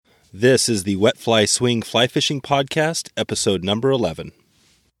This is the Wet Fly Swing Fly Fishing Podcast, episode number 11.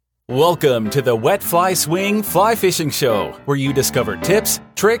 Welcome to the Wet Fly Swing Fly Fishing Show, where you discover tips,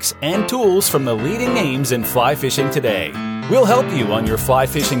 tricks, and tools from the leading names in fly fishing today. We'll help you on your fly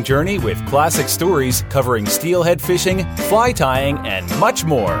fishing journey with classic stories covering steelhead fishing, fly tying, and much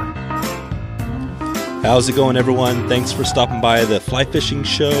more. How's it going, everyone? Thanks for stopping by the Fly Fishing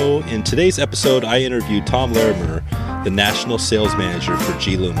Show. In today's episode, I interviewed Tom Larimer, the National Sales Manager for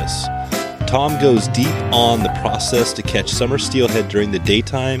G. Loomis. Tom goes deep on the process to catch summer steelhead during the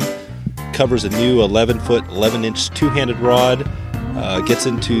daytime, covers a new 11-foot, 11-inch two-handed rod, gets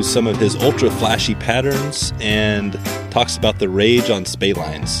into some of his ultra-flashy patterns, and talks about the rage on Spey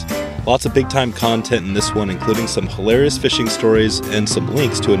lines. Lots of big-time content in this one, including some hilarious fishing stories and some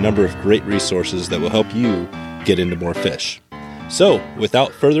links to a number of great resources that will help you get into more fish. So,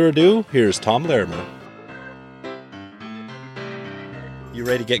 without further ado, here's Tom Larimer. You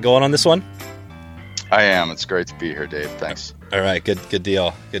ready to get going on this one? I am. It's great to be here, Dave. Thanks. All right. Good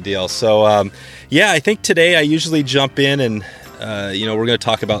deal. So, I think today I usually jump in and, we're going to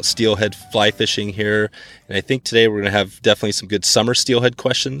talk about steelhead fly fishing here. And I think today we're going to have definitely some good summer steelhead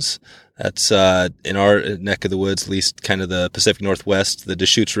questions. That's in our neck of the woods, at least kind of the Pacific Northwest. The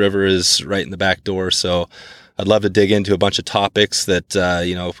Deschutes River is right in the back door. So I'd love to dig into a bunch of topics that,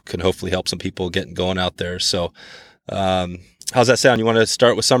 can hopefully help some people getting going out there. So, how's that sound? You want to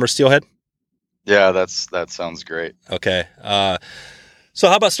start with summer steelhead? Yeah, that sounds great. Okay. So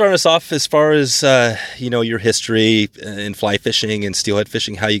how about starting us off as far as, your history in fly fishing and steelhead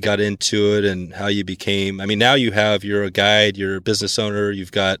fishing, how you got into it and how you became, now you're a guide, you're a business owner,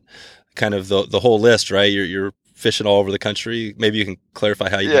 you've got kind of the whole list, right? You're fishing all over the country. Maybe you can clarify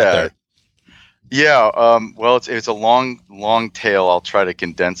how you got there. Yeah. Well, it's a long tail. I'll try to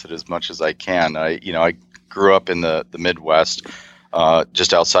condense it as much as I can. I grew up in the Midwest,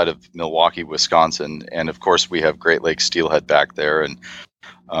 just outside of Milwaukee, Wisconsin. And of course we have Great Lakes steelhead back there, and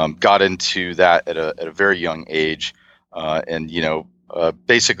got into that at a very young age.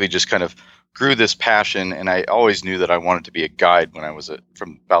 Basically just kind of grew this passion. And I always knew that I wanted to be a guide when I was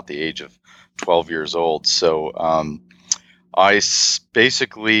from about the age of 12 years old. So,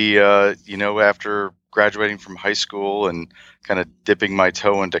 basically, after graduating from high school and kind of dipping my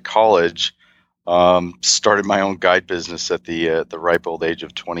toe into college, started my own guide business at the ripe old age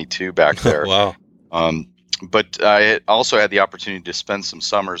of 22 back there. Wow. But I also had the opportunity to spend some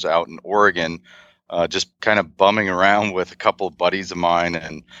summers out in Oregon, just kind of bumming around with a couple of buddies of mine.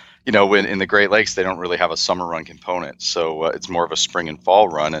 And, when in the Great Lakes, they don't really have a summer run component. So it's more of a spring and fall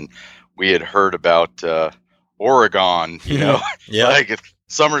run. And we had heard about Oregon, Yeah. like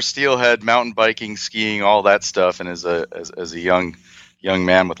summer steelhead, mountain biking, skiing, all that stuff. And as a young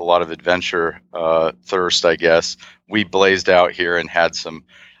man with a lot of adventure thirst, I guess, we blazed out here and had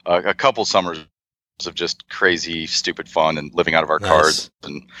a couple summers of just crazy, stupid fun and living out of our cars.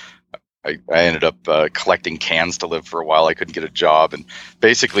 And I ended up collecting cans to live for a while. I couldn't get a job, and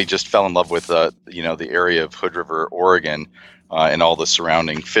basically just fell in love with the area of Hood River, Oregon, and all the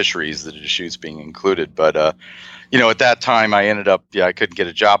surrounding fisheries, the Deschutes being included. But at that time, I ended up, I couldn't get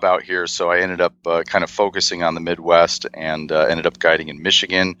a job out here, so I ended up kind of focusing on the Midwest, and ended up guiding in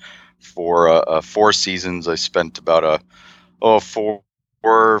Michigan for 4 seasons. I spent about a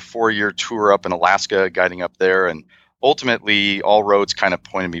four-year tour up in Alaska, guiding up there, and ultimately all roads kind of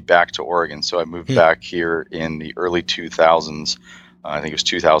pointed me back to Oregon. So I moved back here in the early 2000s. I think it was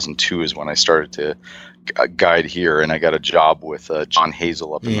 2002 is when I started to guide here, and I got a job with John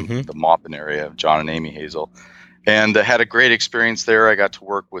Hazel up in the Maupin area, John and Amy Hazel. And I had a great experience there. I got to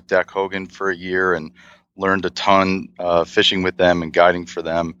work with Deck Hogan for a year and learned a ton fishing with them and guiding for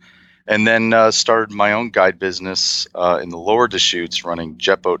them. And then started my own guide business in the lower Deschutes, running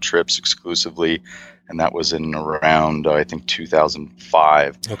jet boat trips exclusively. And that was in around, I think,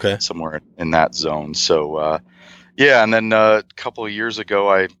 2005, somewhere in that zone. So, and then a couple of years ago,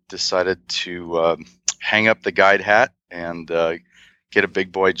 I decided to hang up the guide hat and get a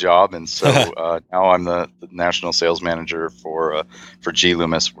big boy job. And so now I'm the national sales manager for G.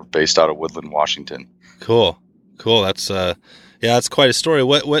 Loomis. We're based out of Woodland, Washington. Cool. That's quite a story.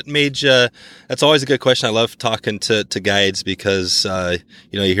 What made you? That's always a good question. I love talking to guides because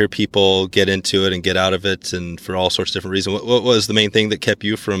you hear people get into it and get out of it, and for all sorts of different reasons. What was the main thing that kept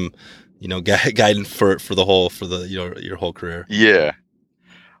you from guiding for your whole career? Yeah.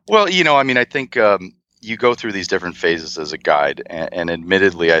 Well, I think you go through these different phases as a guide, and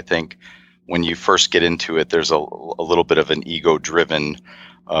admittedly, I think when you first get into it, there's a little bit of an ego-driven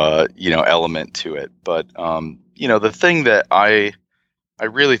element to it, but the thing that I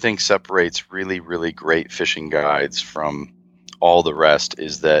really think separates really, really great fishing guides from all the rest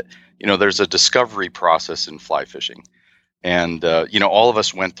is that, there's a discovery process in fly fishing. And, all of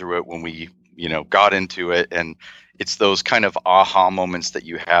us went through it when we, got into it. And it's those kind of aha moments that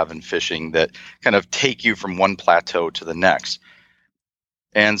you have in fishing that kind of take you from one plateau to the next.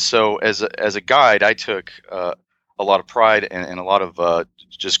 And so as a guide, I took a lot of pride and a lot of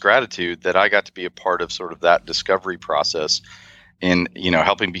just gratitude that I got to be a part of sort of that discovery process in,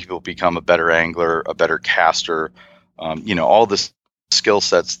 helping people become a better angler, a better caster, all the skill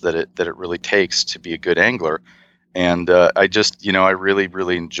sets that it really takes to be a good angler. And I just, I really,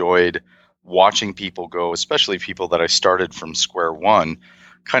 really enjoyed watching people go, especially people that I started from square one,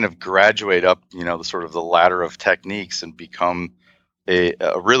 kind of graduate up, the sort of the ladder of techniques and become a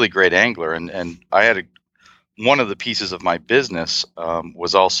really great angler. And I had one of the pieces of my business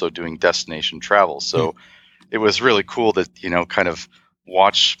was also doing destination travel. So it was really cool to, kind of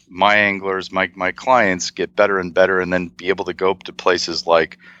watch my anglers, my clients get better and better, and then be able to go to places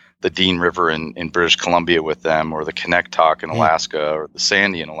like the Dean River in British Columbia with them, or the Kennecktock in Alaska, or the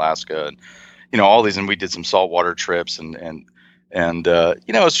Sandy in Alaska, and all these. And we did some saltwater trips, and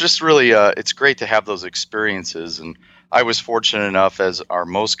it's just really it's great to have those experiences. And I was fortunate enough, as are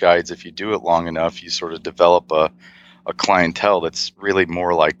most guides, if you do it long enough, you sort of develop a clientele that's really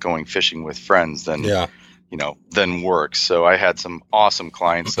more like going fishing with friends than than work. So I had some awesome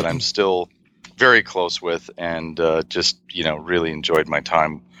clients that I'm still very close with, and just really enjoyed my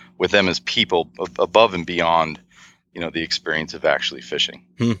time with them as people above and beyond the experience of actually fishing.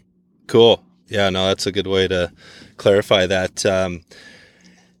 Cool. Yeah, no, that's a good way to clarify that.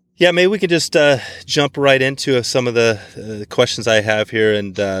 Maybe we can just jump right into some of the questions I have here.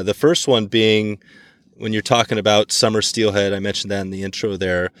 And the first one being, when you're talking about summer steelhead, I mentioned that in the intro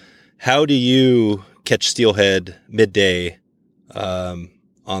there. How do you catch steelhead midday on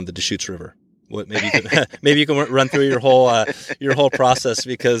the Deschutes River? What maybe you can run through your whole process,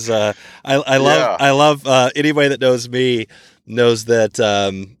 because I love anybody that knows me knows that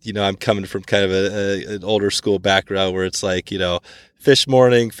I'm coming from kind of an older school background where it's like fish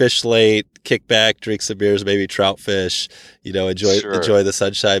morning, fish late, kick back, drink some beers, maybe trout fish, enjoy the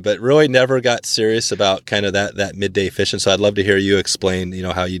sunshine, but really never got serious about kind of that midday fishing. So I'd love to hear you explain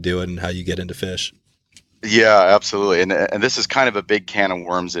how you do it and how you get into fish. Yeah, absolutely. And this is kind of a big can of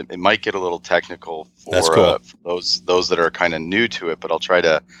worms. It might get a little technical for, cool. For those that are kind of new to it, but I'll try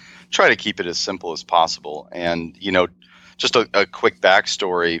to keep it as simple as possible. And, just a quick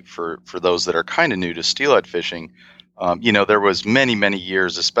backstory for those that are kind of new to steelhead fishing. There was many, many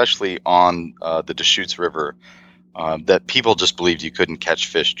years, especially on the Deschutes River, that people just believed you couldn't catch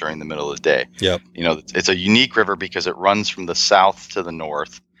fish during the middle of the day. Yep. It's a unique river because it runs from the south to the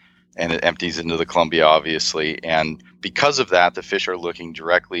north, and it empties into the Columbia, obviously. And because of that, the fish are looking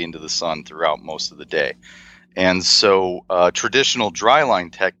directly into the sun throughout most of the day. And so traditional dry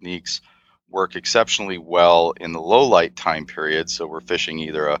line techniques work exceptionally well in the low light time period. So we're fishing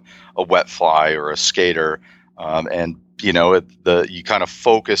either a wet fly or a skater. And, you kind of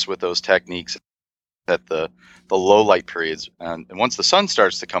focus with those techniques at the low light periods. And once the sun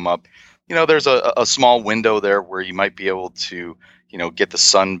starts to come up, there's a small window there where you might be able to, get the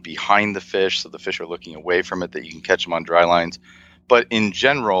sun behind the fish, so the fish are looking away from it, that you can catch them on dry lines. But in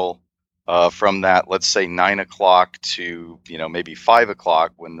general, from that, let's say 9 o'clock to, maybe 5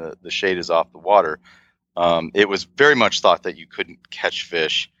 o'clock when the shade is off the water, it was very much thought that you couldn't catch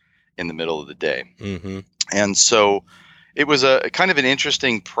fish in the middle of the day. Mm-hmm. And so it was a kind of an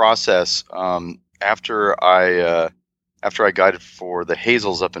interesting process. After I guided for the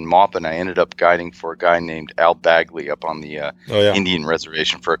Hazels up in Maupin, I ended up guiding for a guy named Al Bagley up on the Indian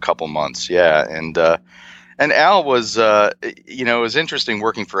reservation for a couple months. Yeah. And Al was, it was interesting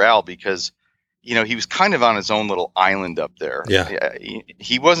working for Al because, he was kind of on his own little island up there. Yeah.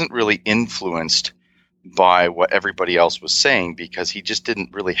 He wasn't really influenced by what everybody else was saying because he just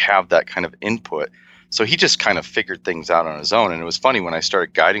didn't really have that kind of input. So he just kind of figured things out on his own. And it was funny when I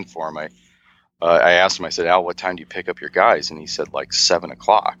started guiding for him, I asked him, I said, Al, what time do you pick up your guys? And he said like 7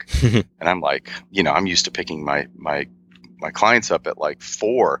 o'clock. And I'm like, I'm used to picking my clients up at like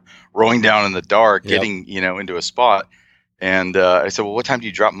 4, rowing down in the dark, getting, into a spot. And I said, well, what time do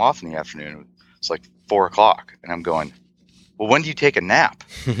you drop them off in the afternoon? It's like 4 o'clock. And I'm going, well, when do you take a nap?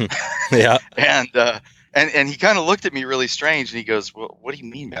 Yeah. And he kind of looked at me really strange, and he goes, well, what do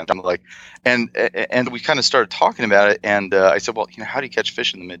you mean, man? I'm like, and we kind of started talking about it. And I said, well, how do you catch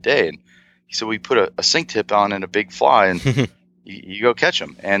fish in the midday? And he said, we put a sink tip on and a big fly, and you go catch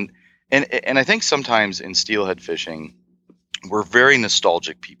them. And I think sometimes in steelhead fishing, we're very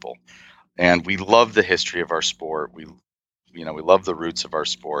nostalgic people, and we love the history of our sport. We we love the roots of our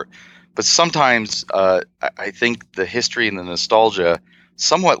sport. But sometimes I think the history and the nostalgia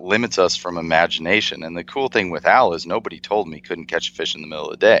somewhat limits us from imagination. And the cool thing with Al is nobody told him he couldn't catch a fish in the middle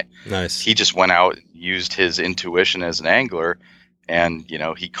of the day. Nice. He just went out and used his intuition as an angler, and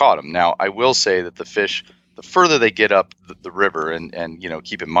he caught him. Now, I will say that the fish, the further they get up the river, and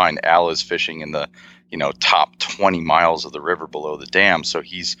keep in mind, Al is fishing in the top 20 miles of the river below the dam, so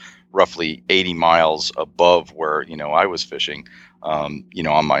he's roughly 80 miles above where I was fishing,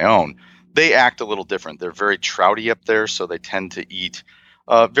 on my own. They act a little different. They're very trouty up there, so they tend to eat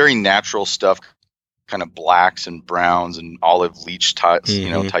very natural stuff, kind of blacks and browns and olive leech type,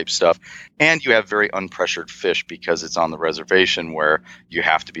 type stuff. And you have very unpressured fish because it's on the reservation where you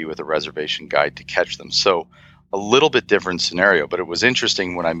have to be with a reservation guide to catch them. So a little bit different scenario, but it was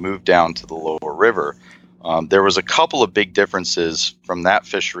interesting when I moved down to the lower river. There was a couple of big differences from that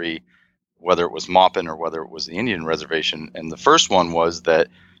fishery, whether it was Maupin or whether it was the Indian reservation. And the first one was that,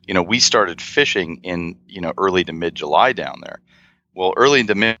 we started fishing in, early to mid-July down there. Well, early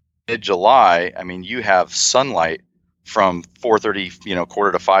to mid-July, I mean, you have sunlight from 4:30,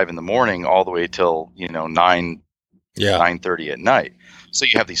 quarter to 5 in the morning all the way till, 9:30 at night. So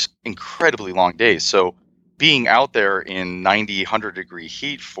you have these incredibly long days. So being out there in 90, 100 degree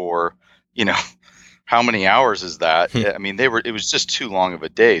heat for, how many hours is that? I mean, it was just too long of a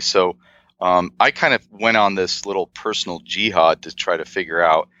day. So I kind of went on this little personal jihad to try to figure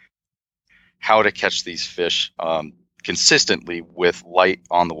out how to catch these fish consistently with light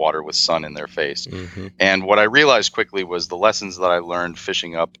on the water with sun in their face. Mm-hmm. And what I realized quickly was the lessons that I learned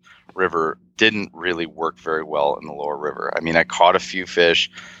fishing up river didn't really work very well in the lower river. I mean, I caught a few fish,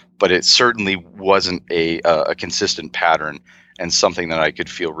 but it certainly wasn't a consistent pattern and something that I could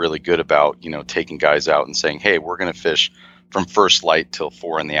feel really good about, taking guys out and saying, hey, we're going to fish from first light till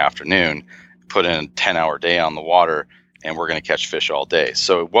 4 in the afternoon, put in a 10-hour day on the water, and we're going to catch fish all day.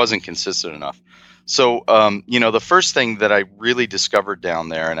 So it wasn't consistent enough. So, the first thing that I really discovered down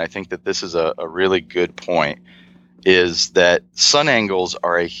there, and I think that this is a really good point, is that sun angles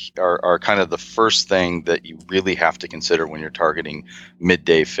are kind of the first thing that you really have to consider when you're targeting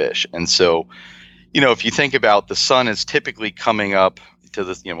midday fish. And so, if you think about the sun is typically coming up to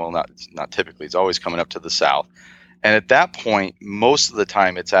the, not typically, it's always coming up to the south. And at that point, most of the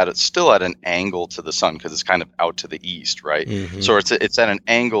time it's still at an angle to the sun because it's kind of out to the east, right? Mm-hmm. So it's at an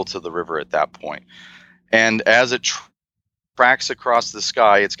angle to the river at that point. And as it tracks across the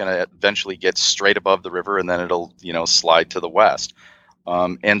sky, it's going to eventually get straight above the river, and then it'll, slide to the west.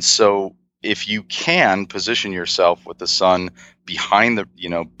 And so if you can position yourself with the sun behind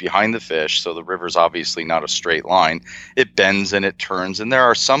the fish, so the river's obviously not a straight line, it bends and it turns. And there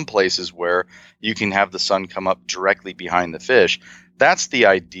are some places where you can have the sun come up directly behind the fish. That's the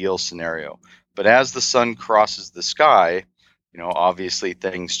ideal scenario. But as the sun crosses the sky, obviously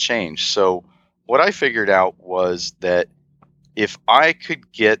things change. So what I figured out was that if I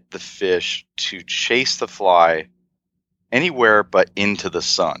could get the fish to chase the fly anywhere but into the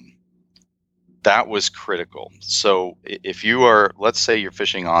sun, that was critical. So if you are, let's say you're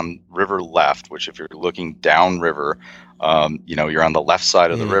fishing on river left, which if you're looking downriver, you're on the left side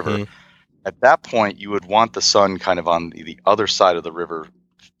of the mm-hmm. river. At that point, you would want the sun kind of on the other side of the river,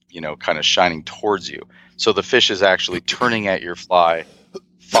 kind of shining towards you. So the fish is actually turning at your fly,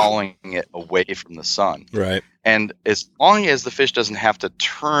 following it away from the sun. Right. And as long as the fish doesn't have to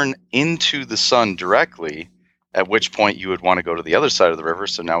turn into the sun directly, at which point you would want to go to the other side of the river.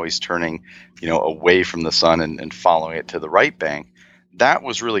 So now he's turning, away from the sun and following it to the right bank. That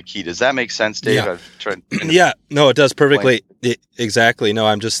was really key. Does that make sense, Dave? Yeah. Yeah. No, it does perfectly. Exactly. No,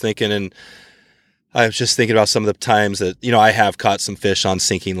 I'm just thinking, and I was just thinking about some of the times that, I have caught some fish on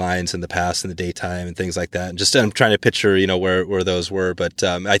sinking lines in the past in the daytime and things like that. And just, I'm trying to picture, where those were. But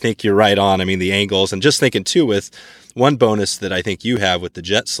I think you're right on. I mean, the angles, and just thinking too, with one bonus that I think you have with the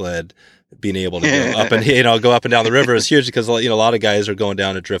jet sled, being able to go up and go up and down the river is huge because a lot of guys are going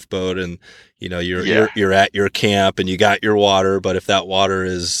down a drift boat and you're at your camp and you got your water, but if that water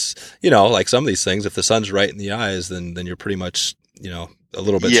is like some of these things, if the sun's right in the eyes, then you're pretty much a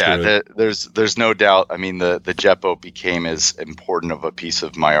little bit screwed. There's no doubt. I mean, the jet boat became as important of a piece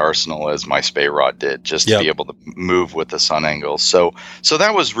of my arsenal as my Spey rod did, just to be able to move with the sun angle. So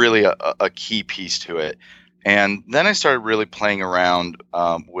that was really a key piece to it. And then I started really playing around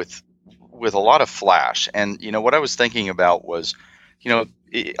with a lot of flash. And, what I was thinking about was,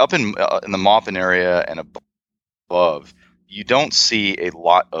 up in the Maupin area and above, you don't see a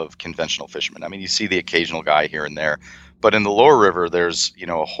lot of conventional fishermen. I mean, you see the occasional guy here and there. But in the lower river, there's,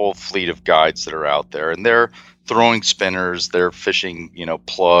 a whole fleet of guides that are out there. And they're throwing spinners. They're fishing,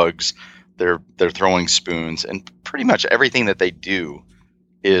 plugs. they're throwing spoons, and pretty much everything that they do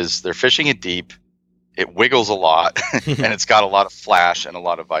is they're fishing it deep. It wiggles a lot, and it's got a lot of flash and a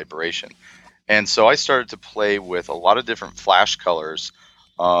lot of vibration. And so I started to play with a lot of different flash colors.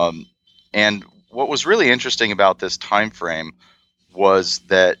 And what was really interesting about this time frame was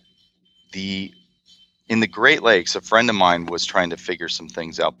that in the Great Lakes, a friend of mine was trying to figure some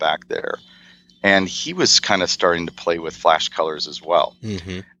things out back there. And he was kind of starting to play with flash colors as well.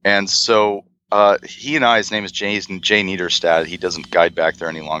 Mm-hmm. And so he and I, his name is Jay Niederstad. He doesn't guide back there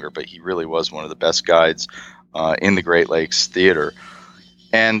any longer, but he really was one of the best guides in the Great Lakes Theater.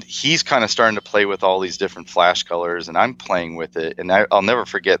 And he's kind of starting to play with all these different flash colors, and I'm playing with it. And I'll never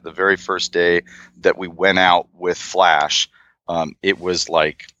forget the very first day that we went out with flash. It was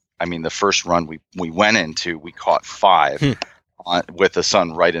like, I mean, the first run we went into, we caught 5 with the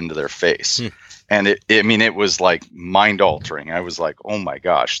sun right into their face. And it was like mind altering. I was like, oh my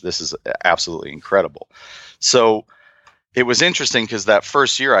gosh, this is absolutely incredible. So it was interesting because that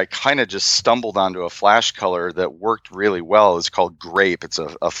first year I kind of just stumbled onto a flash color that worked really well. It's called Grape. It's a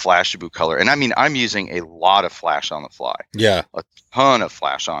Flashaboo color. And I mean, I'm using a lot of flash on the fly. Yeah. A ton of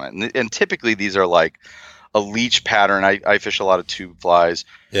flash on it. And typically these are like a leech pattern. I fish a lot of tube flies.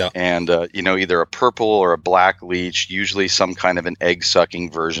 Yeah. And, either a purple or a black leech, usually some kind of an egg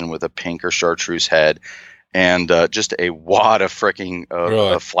sucking version with a pink or chartreuse head. And just a wad of freaking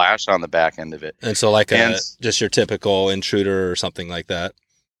flash on the back end of it. And so just your typical intruder or something like that.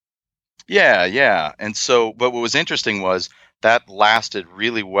 Yeah. And so, but what was interesting was that lasted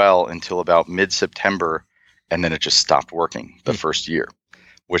really well until about mid-September, and then it just stopped working the first year,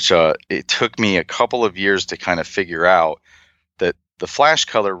 which it took me a couple of years to kind of figure out that the flash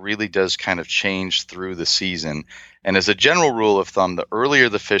color really does kind of change through the season. And as a general rule of thumb, the earlier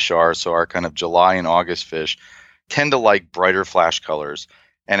the fish are, so our kind of July and August fish, tend to like brighter flash colors.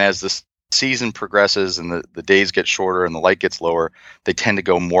 And as the season progresses and the days get shorter and the light gets lower, they tend to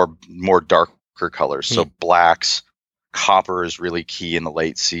go more darker colors. So blacks, copper is really key in the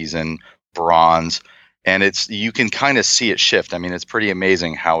late season, bronze. And you can kind of see it shift. I mean, it's pretty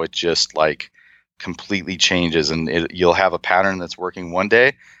amazing how it just like completely changes, and you'll have a pattern that's working one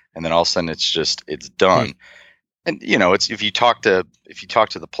day, and then all of a sudden it's done. And if you talk to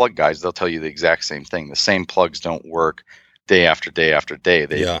the plug guys, they'll tell you the exact same thing. The same plugs don't work day after day after day.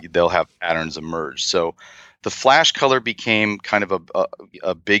 They'll have patterns emerge. So the flash color became kind of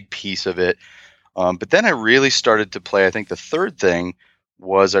a big piece of it. But then I really started to play. I think the third thing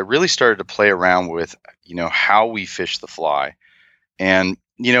was I really started to play around with how we fish the fly. And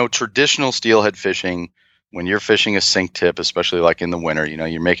traditional steelhead fishing, when you're fishing a sink tip, especially like in the winter,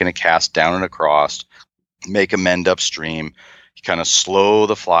 you're making a cast down and across, make a mend upstream, you kind of slow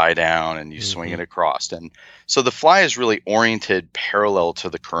the fly down and you swing it across. And so the fly is really oriented parallel to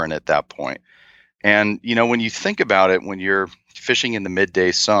the current at that point. And, when you think about it, when you're fishing in the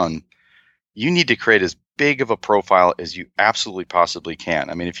midday sun, you need to create as big of a profile as you absolutely possibly can.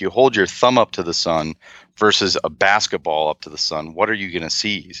 I mean, if you hold your thumb up to the sun versus a basketball up to the sun, what are you going to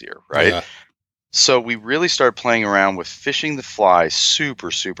see easier, right? Yeah. So we really started playing around with fishing the fly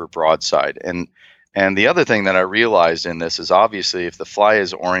super, super broadside. And the other thing that I realized in this is obviously if the fly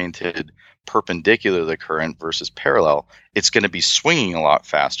is oriented perpendicular to the current versus parallel, it's going to be swinging a lot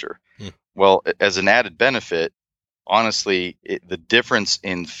faster. Well, as an added benefit, honestly, the difference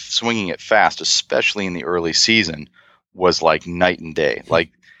in swinging it fast, especially in the early season, was like night and day.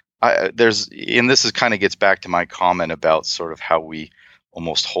 Like and this is kind of gets back to my comment about sort of how we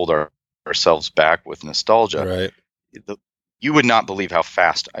almost hold ourselves back with nostalgia. Right. You would not believe how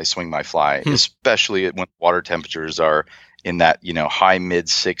fast I swing my fly, especially when water temperatures are in that, high mid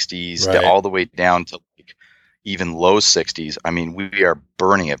 60s all the way down to like even low 60s. I mean, we are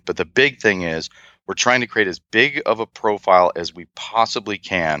burning it. But the big thing is we're trying to create as big of a profile as we possibly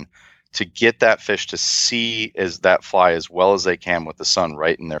can to get that fish to see that fly as well as they can with the sun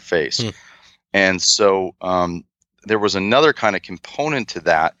right in their face. And so there was another kind of component to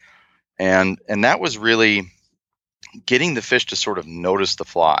that. And that was really getting the fish to sort of notice the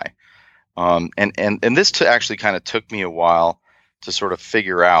fly. And this actually kind of took me a while to sort of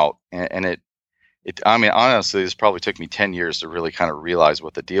figure out. And I mean, honestly, this probably took me 10 years to really kind of realize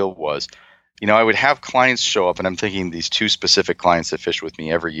what the deal was. I would have clients show up, and I'm thinking these 2 specific clients that fish with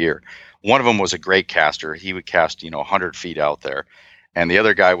me every year. One of them was a great caster. He would cast, 100 feet out there. And the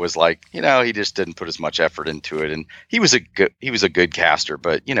other guy was like, he just didn't put as much effort into it. And he was a good caster,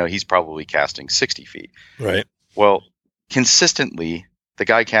 but, he's probably casting 60 feet. Right. Well, consistently, the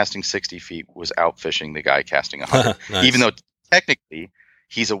guy casting 60 feet was out fishing the guy casting 100, nice. Even though technically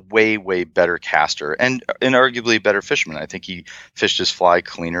he's a way, way better caster and arguably a better fisherman. I think he fished his fly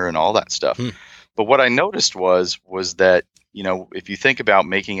cleaner and all that stuff. But what I noticed was that, you know, if you think about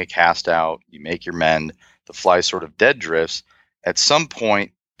making a cast out, you make your mend, the fly sort of dead drifts. At some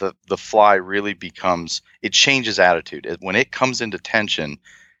point, the fly really it changes attitude. When it comes into tension,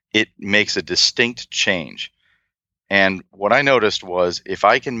 it makes a distinct change. And what I noticed was if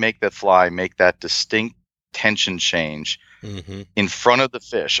I can make that fly make that distinct tension change in front of the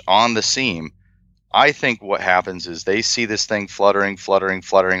fish on the seam, I think what happens is they see this thing fluttering.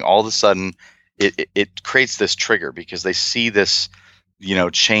 All of a sudden, it creates this trigger because they see this, you know,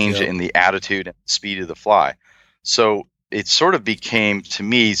 change in the attitude and speed of the fly. So it sort of became, to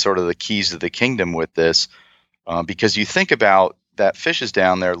me, sort of the keys to the kingdom with this, because you think about that fish is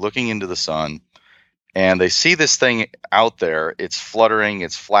down there looking into the sun, and they see this thing out there. It's fluttering,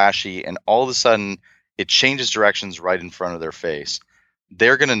 it's flashy, and all of a sudden it changes directions right in front of their face.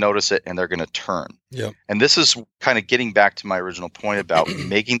 They're going to notice it and they're going to turn. Yep. And this is kind of getting back to my original point about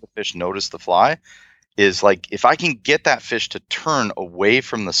making the fish notice the fly, is like if I can get that fish to turn away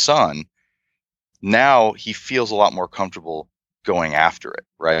from the sun, now he feels a lot more comfortable going after it,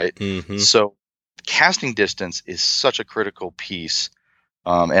 right? So casting distance is such a critical piece.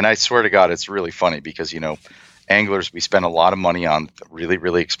 And I swear to God, it's really funny because, you know, anglers, we spend a lot of money on really,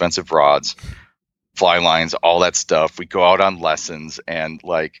 really expensive rods, fly lines, all that stuff. We go out on lessons and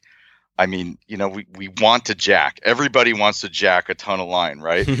like, I mean, you know, we want to jack. Everybody wants to jack a ton of line,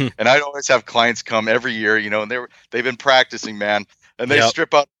 right? And I always have clients come every year, you know, and they've been practicing, man. And they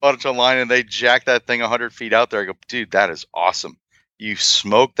strip out a bunch of line and they jack that thing 100 feet out there. I go, dude, that is awesome. You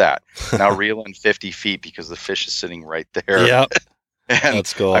smoked that. Now reel in 50 feet because the fish is sitting right there. Yep. And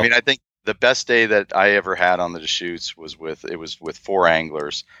that's cool. I mean, I think the best day that I ever had on the Deschutes was with 4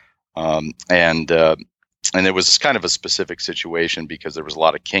 anglers. And it was kind of a specific situation because there was a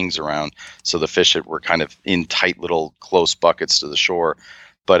lot of kings around. So the fish were kind of in tight little close buckets to the shore.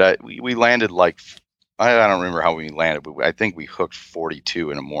 But we landed like, I don't remember how we landed, but I think we hooked 42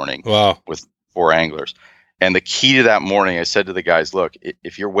 in the morning with 4 anglers. And the key to that morning, I said to the guys, look,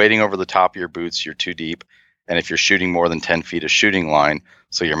 if you're wading over the top of your boots, you're too deep. And if you're shooting more than 10 feet of shooting line,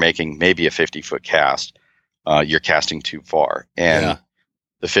 so you're making maybe a 50-foot cast, you're casting too far. And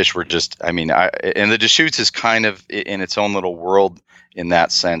the fish were just, I mean, and the Deschutes is kind of in its own little world in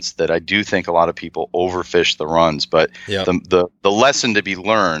that sense that I do think a lot of people overfish the runs. But the lesson to be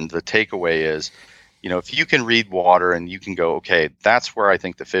learned, the takeaway is, you know, if you can read water and you can go, okay, that's where I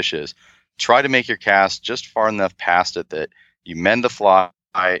think the fish is, try to make your cast just far enough past it that you mend the fly,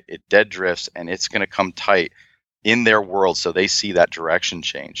 it dead drifts, and it's going to come tight in their world so they see that direction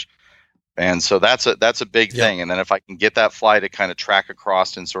change. And so that's a big thing. And then if I can get that fly to kind of track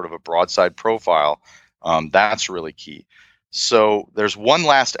across in sort of a broadside profile, that's really key. So there's one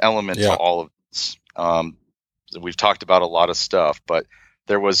last element to all of this. We've talked about a lot of stuff, but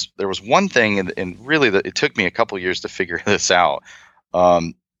there was one thing, and really it took me a couple of years to figure this out.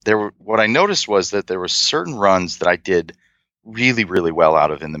 What I noticed was that there were certain runs that I did really, really well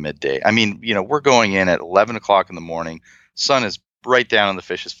out of in the midday. I mean, you know, we're going in at 11 o'clock in the morning, sun is right down in the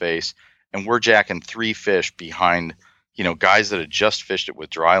fish's face, and we're jacking 3 fish behind, you know, guys that had just fished it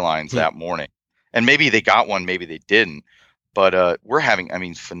with dry lines that morning. And maybe they got one, maybe they didn't. But we're having, I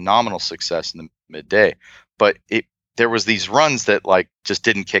mean, phenomenal success in the midday. But there was these runs that like just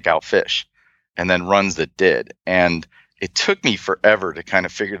didn't kick out fish, and then runs that did. And it took me forever to kind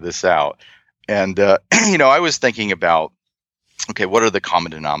of figure this out. And, you know, I was thinking about, okay, what are the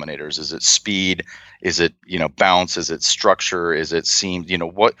common denominators? Is it speed? Is it, you know, bounce? Is it structure? Is it seam? You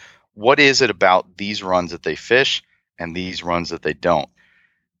know, what is it about these runs that they fish and these runs that they don't?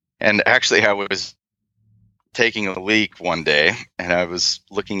 And actually, I was taking a leak one day and I was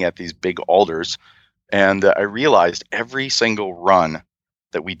looking at these big alders, and I realized every single run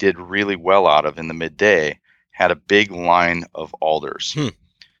that we did really well out of in the midday had a big line of alders.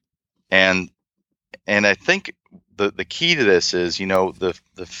 And I think the key to this is, you know, the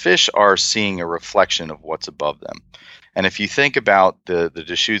fish are seeing a reflection of what's above them. And if you think about the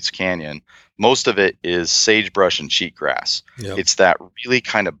Deschutes Canyon, most of it is sagebrush and cheatgrass. It's that really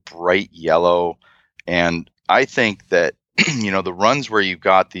kind of bright yellow. And I think that, you know, the runs where you've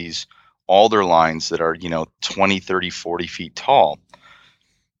got these alder lines that are, you know, 20, 30, 40 feet tall,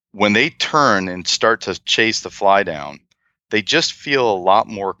 when they turn and start to chase the fly down, they just feel a lot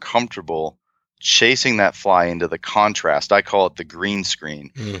more comfortable chasing that fly into the contrast. I call it the green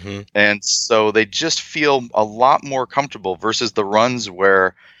screen. And so they just feel a lot more comfortable versus the runs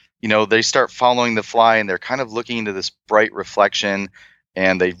where, you know, they start following the fly and they're kind of looking into this bright reflection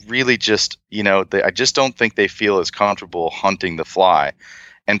and they really just, I just don't think they feel as comfortable hunting the fly.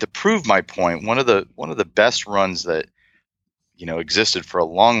 And to prove my point, one of the best runs that existed for a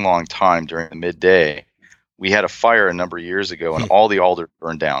long, long time during the midday, we had a fire a number of years ago, and all the alders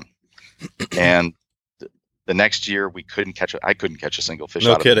burned down. And the next year, I couldn't catch a single fish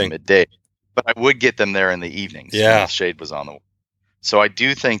out of them midday, but I would get them there in the evenings when the shade was on the water. So I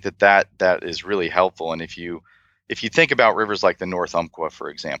do think that is really helpful. And if you think about rivers like the North Umpqua, for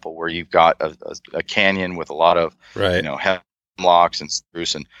example, where you've got a canyon with a lot of hemlocks and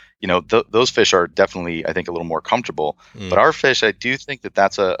spruce, and those fish are definitely, I think, a little more comfortable. But our fish, I do think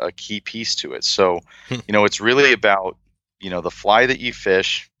that's a key piece to it. So it's really about the fly that you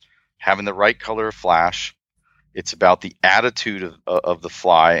fish, having the right color of flash. It's about the attitude of the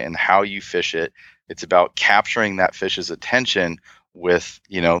fly and how you fish it. It's about capturing that fish's attention with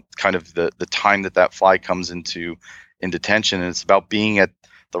kind of the time that fly comes into tension. And it's about being at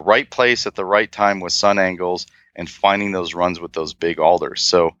the right place at the right time with sun angles and finding those runs with those big alders.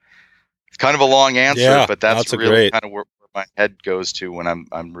 So it's kind of a long answer, but that's really kind of where my head goes to when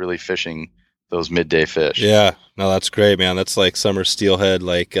I'm really fishing those midday fish. Yeah, no, that's great, man. That's like summer steelhead,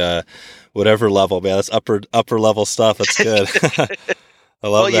 like whatever level, man. That's upper level stuff. That's good. I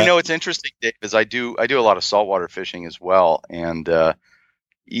love that. It's interesting, Dave, is I do a lot of saltwater fishing as well, and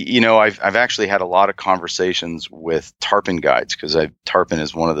I've actually had a lot of conversations with tarpon guides, because tarpon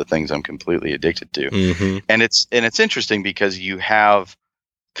is one of the things I'm completely addicted to, and it's interesting because you have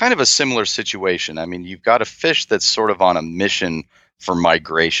kind of a similar situation. I mean, you've got a fish that's sort of on a mission for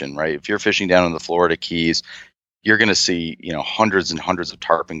migration, right? If you're fishing down in the Florida Keys, you're going to see hundreds and hundreds of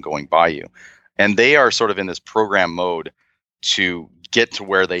tarpon going by you, and they are sort of in this program mode to get to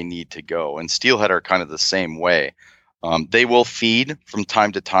where they need to go. And steelhead are kind of the same way. They will feed from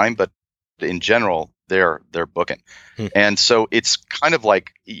time to time, but in general, they're booking. And so it's kind of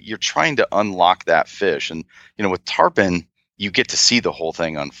like you're trying to unlock that fish. And with tarpon, you get to see the whole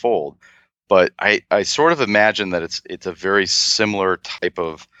thing unfold. But I sort of imagine that it's a very similar type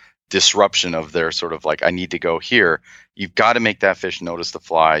of disruption of their sort of like, I need to go here. You've got to make that fish notice the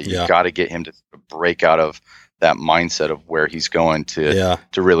fly. You've got to get him to break out of that mindset of where he's going to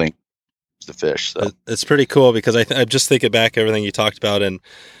really the fish. So it's pretty cool, because I'm just thinking back everything you talked about, and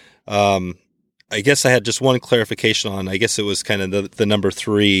I guess I had just one clarification on, I guess it was kind of the number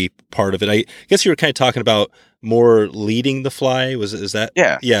 3 part of it. I guess you were kind of talking about more leading the fly. Is that?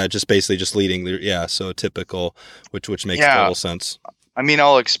 Yeah. Just basically just leading. So typical, which makes total sense. I mean,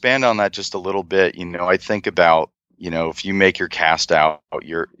 I'll expand on that just a little bit. I think about, if you make your cast out,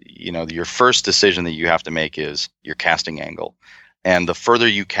 your first decision that you have to make is your casting angle. And the further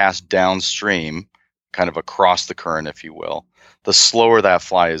you cast downstream, kind of across the current, if you will, the slower that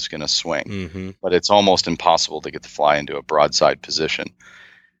fly is going to swing. But it's almost impossible to get the fly into a broadside position.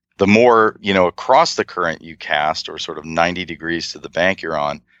 The more, across the current you cast, or sort of 90 degrees to the bank you're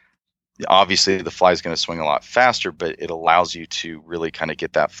on, obviously the fly is going to swing a lot faster, but it allows you to really kind of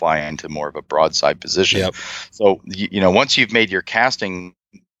get that fly into more of a broadside position. So, once you've made your casting,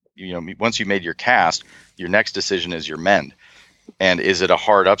 once you've made your cast, your next decision is your mend. And is it a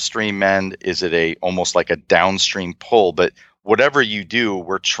hard upstream mend? Is it almost like a downstream pull? But whatever you do,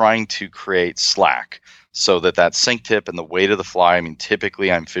 we're trying to create slack so that sink tip and the weight of the fly. I mean,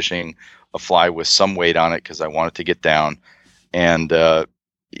 typically I'm fishing a fly with some weight on it because I want it to get down. And,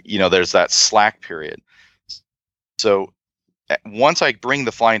 there's that slack period. So once I bring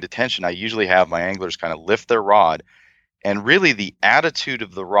the fly into tension, I usually have my anglers kind of lift their rod, and really the attitude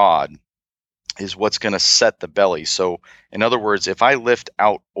of the rod is what's going to set the belly. So in other words, if I lift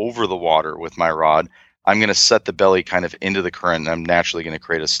out over the water with my rod, I'm going to set the belly kind of into the current, and I'm naturally going to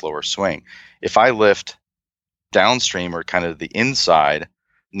create a slower swing. If I lift downstream, or kind of the inside,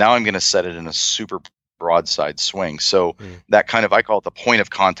 now I'm going to set it in a super broadside swing. So that kind of, I call it the point of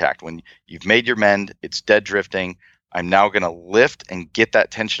contact. When you've made your mend, it's dead drifting, I'm now going to lift and get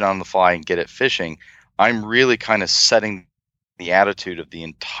that tension on the fly and get it fishing. I'm really kind of setting the attitude of the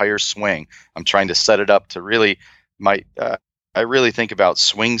entire swing. I'm trying to set it up to really I really think about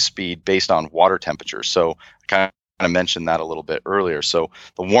swing speed based on water temperature. So I kind of mentioned that a little bit earlier. So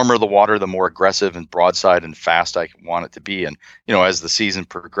the warmer the water, the more aggressive and broadside and fast I want it to be. And, as the season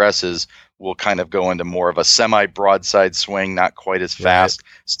progresses, we'll kind of go into more of a semi-broadside swing, not quite as fast,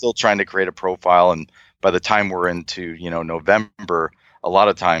 still trying to create a profile. And by the time we're into, November, a lot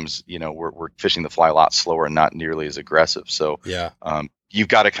of times, we're fishing the fly a lot slower and not nearly as aggressive. So you've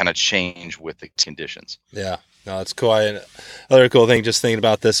got to kind of change with the conditions. Yeah. No, it's cool. Another cool thing, just thinking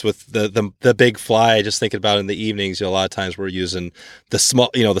about this with the big fly, just thinking about in the evenings, a lot of times we're using the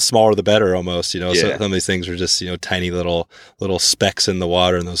smaller the better almost, so some of these things are just, tiny little specks in the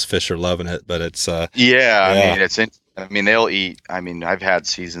water, and those fish are loving it. But it's, I mean, they'll eat. I mean, I've had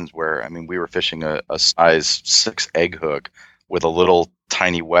seasons where, we were fishing a size 6 egg hook with a little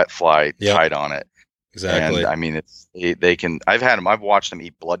tiny wet fly tied on it. Exactly. And they can. I've watched them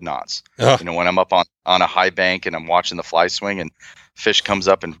eat blood knots. Oh. When I'm up on a high bank and I'm watching the fly swing, and fish comes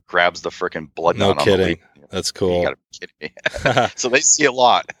up and grabs the frickin' blood knot. No kidding. On the lead. That's cool. You gotta be kidding me. So they see a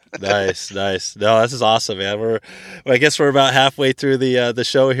lot. Nice. No, this is awesome, man. I guess we're about halfway through the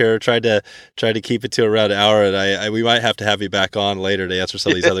show here. Tried to keep it to around an hour, and we might have to have you back on later to answer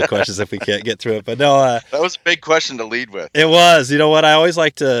some of these other questions if we can't get through it. But no, that was a big question to lead with. It was. You know what? I always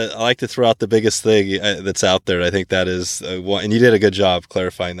like to throw out the biggest thing that's out there. I think that is one, and you did a good job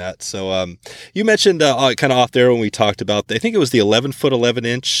clarifying that. So you mentioned kind of off there when we talked about, I think it was the 11-foot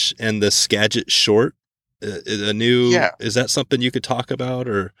 11-inch and the Skagit short. Is that something you could talk about,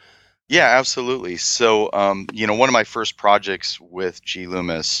 or? Yeah, absolutely. So, one of my first projects with G.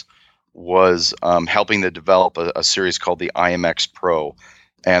 Loomis was helping to develop a series called the IMX Pro.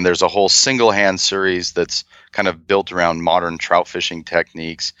 And there's a whole single hand series that's kind of built around modern trout fishing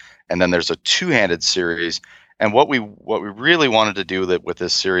techniques. And then there's a two-handed series. And what we really wanted to do with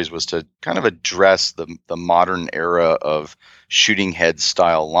this series was to kind of address the modern era of shooting head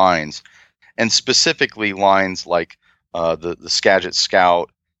style lines. And specifically lines like the Skagit Scout,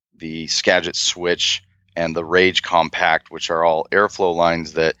 the Skagit Switch, and the Rage Compact, which are all airflow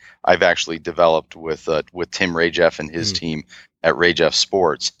lines that I've actually developed with Tim Rageff and his team at Rageff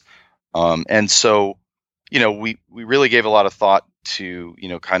Sports. And so, we really gave a lot of thought to,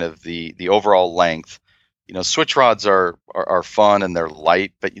 kind of the overall length. Switch rods are fun and they're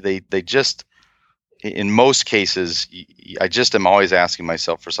light, but they just, in most cases, I just am always asking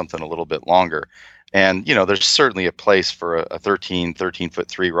myself for something a little bit longer. And, there's certainly a place for a 13-foot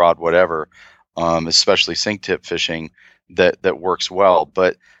 3 rod, whatever, especially sink tip fishing that works well.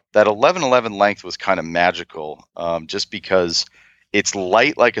 But that 11-11 length was kind of magical, just because it's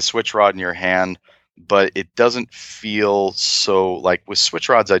light like a switch rod in your hand, but it doesn't feel so, like with switch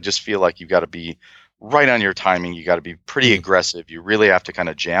rods, I just feel like you've got to be right on your timing. You got to be pretty aggressive. You really have to kind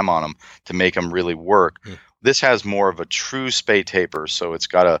of jam on them to make them really work. This has more of a true Spey taper, so it's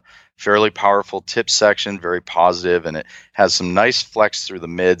got a fairly powerful tip section, very positive, and it has some nice flex through the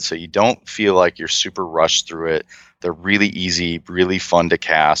mid, so you don't feel like you're super rushed through it. They're really easy, really fun to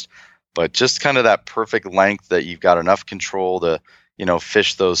cast, but just kind of that perfect length that you've got enough control to,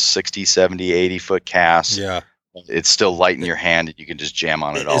 fish those 60, 70, 80-foot casts. Yeah. It's still light in your hand, and you can just jam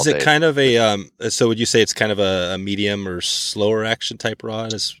on it all day. Is it kind of so would you say it's kind of a medium or slower action type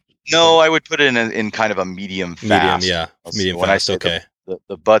rod? No, I would put it in kind of a medium fast. Medium when fast, I say okay.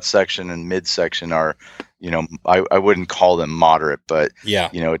 The butt section and mid section are, I wouldn't call them moderate, but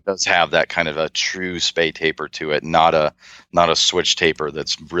it does have that kind of a true Spey taper to it, not a switch taper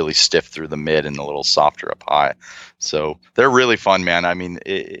that's really stiff through the mid and a little softer up high. So they're really fun, man.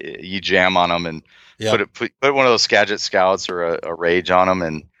 You jam on them and put one of those Skagit Scouts or a Rage on them,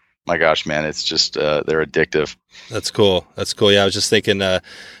 and my gosh, man, it's just they're addictive. That's cool. Yeah, I was just thinking.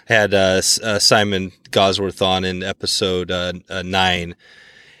 Had Simon Gosworth on in episode 9,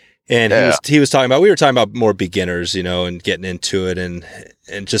 and he was talking about. We were talking about more beginners, and getting into it, and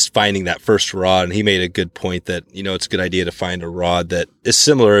just finding that first rod. And he made a good point that it's a good idea to find a rod that is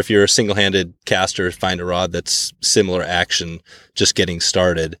similar. If you're a single-handed caster, find a rod that's similar action, just getting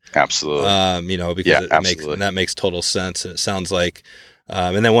started. Absolutely. Because that makes total sense. And it sounds like.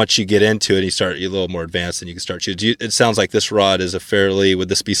 And then once you get into it, you're a little more advanced, and you can start shooting. It sounds like this rod is would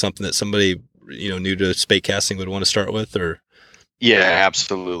this be something that somebody, new to Spey casting would want to start with, or? Yeah,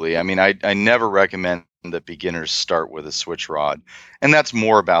 absolutely. I never recommend that beginners start with a switch rod, and that's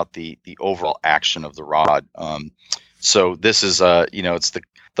more about the overall action of the rod. So this is, it's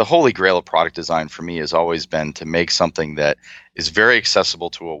the holy grail of product design for me has always been to make something that is very accessible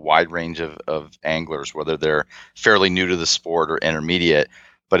to a wide range of anglers, whether they're fairly new to the sport or intermediate,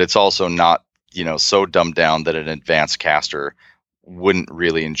 but it's also not, so dumbed down that an advanced caster wouldn't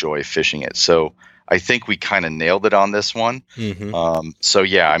really enjoy fishing it. So I think we kind of nailed it on this one.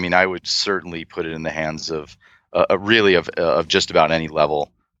 Mm-hmm. I would certainly put it in the hands of just about any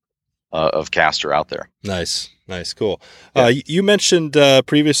level of caster out there. Nice, cool. Yeah. You mentioned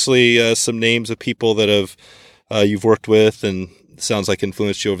previously some names of people that have you've worked with and sounds like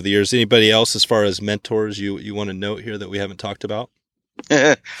influenced you over the years. Anybody else as far as mentors you want to note here that we haven't talked about?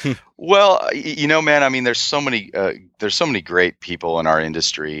 Well, man, there's so many great people in our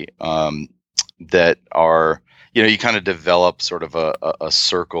industry that are, you kind of develop sort of a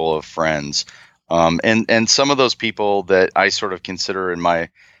circle of friends. And some of those people that I sort of consider in my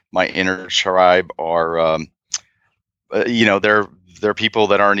inner tribe are, they're people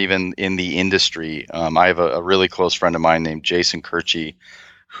that aren't even in the industry. I have a really close friend of mine named Jason Kirchie,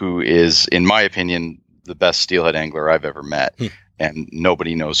 who is, in my opinion, the best steelhead angler I've ever met, and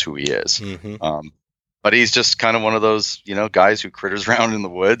nobody knows who he is. Mm-hmm. But he's just kind of one of those, guys who critters around in the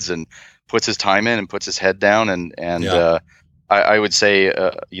woods and puts his time in and puts his head down. I would say,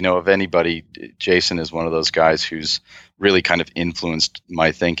 of anybody, Jason is one of those guys who's really kind of influenced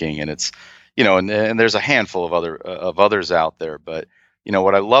my thinking. And it's, and there's a handful of others out there. But,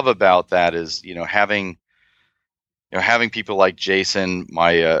 what I love about that is, having people like Jason.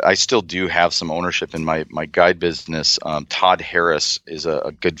 I still do have some ownership in my guide business. Todd Harris is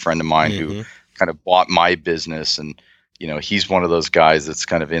a good friend of mine who kind of bought my business, and he's one of those guys that's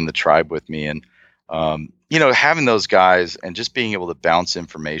kind of in the tribe with me. And having those guys and just being able to bounce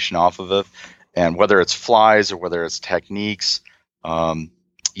information off of it, and whether it's flies or whether it's techniques,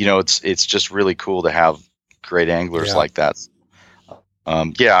 it's just really cool to have great anglers like that.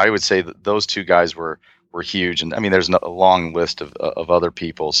 I would say that those two guys were huge. And I mean, there's a long list of other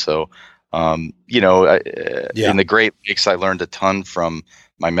people. So, in the Great Lakes, I learned a ton from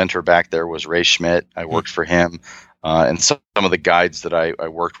my mentor back there was Ray Schmidt. I worked for him. And some of the guides that I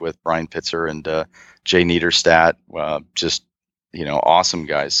worked with, Brian Pitzer and Jay Niederstadt, just, awesome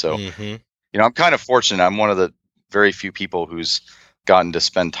guys. So, I'm kind of fortunate. I'm one of the very few people who's gotten to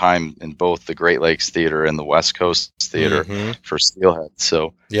spend time in both the Great Lakes Theater and the West Coast Theater for Steelhead.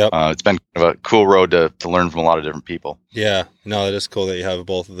 So it's been kind of a cool road to learn from a lot of different people. Yeah, no, it is cool that you have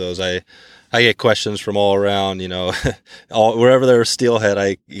both of those. I get questions from all around, wherever there's steelhead,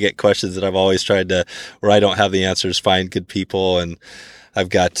 I get questions that I've always tried to, where I don't have the answers, find good people. And I've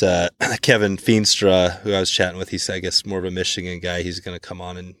got Kevin Feenstra, who I was chatting with. He's, I guess, more of a Michigan guy. He's going to come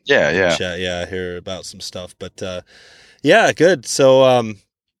on and chat, hear about some stuff. But good. So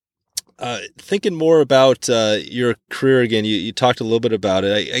thinking more about your career again, you talked a little bit about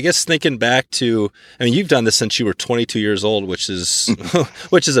it. I guess thinking back to, you've done this since you were 22 years old, which is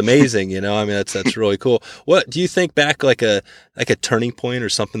which is amazing. That's really cool. What do you think back, like a turning point or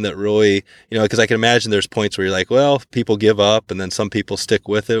something that really, because I can imagine there's points where you're like, well, people give up and then some people stick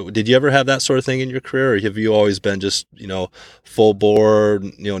with it. Did you ever have that sort of thing in your career, or have you always been just full bore,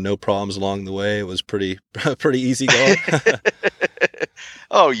 no problems along the way? It was pretty easy going.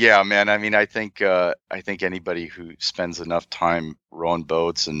 Oh yeah, man. I think anybody who spends enough time rowing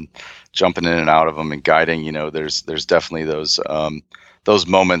boats and jumping in and out of them and guiding, there's definitely those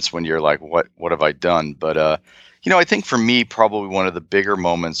moments when you're like, what have I done? But I think for me, probably one of the bigger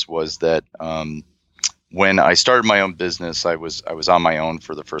moments was that when I started my own business, I was on my own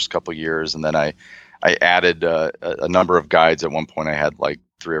for the first couple of years, and then I added a number of guides. At one point, I had like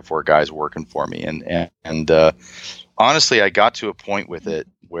 3 or 4 guys working for me, and honestly, I got to a point with it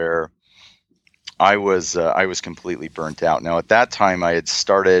where I was completely burnt out. Now, at that time, I had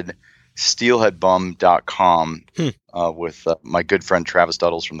started steelheadbum.com with my good friend Travis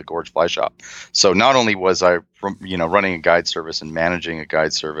Duddles from the Gorge Fly Shop. So not only was I, running a guide service and managing a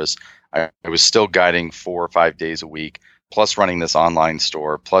guide service, I was still guiding 4 or 5 days a week, plus running this online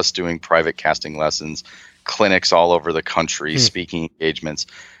store, plus doing private casting lessons, clinics all over the country, speaking engagements.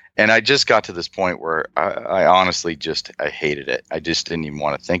 And I just got to this point where I honestly I hated it. I just didn't even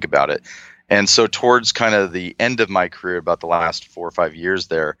want to think about it. And so towards kind of the end of my career, about the last 4 or 5 years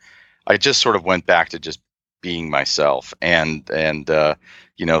there, I just sort of went back to just being myself and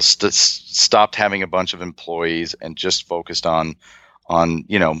stopped having a bunch of employees and just focused on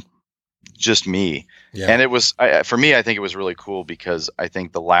just me. Yeah. And it was, for me, I think it was really cool because I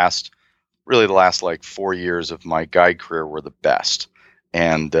think the last like 4 years of my guide career were the best.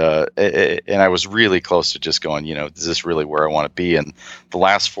 And I was really close to just going, is this really where I want to be? And the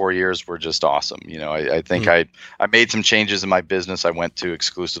last 4 years were just awesome. I think I made some changes in my business. I went to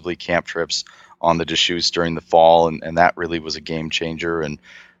exclusively camp trips on the Deschutes during the fall, and that really was a game changer. And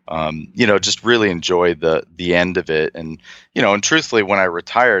just really enjoyed the end of it. And and truthfully, when I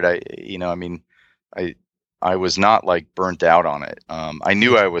retired, I was not like burnt out on it. I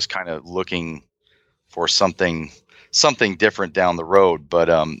knew I was kind of looking for something different down the road, but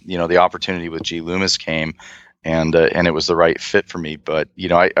the opportunity with G. Loomis came, and it was the right fit for me. But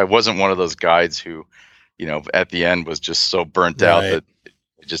I wasn't one of those guides who, at the end was just so burnt out that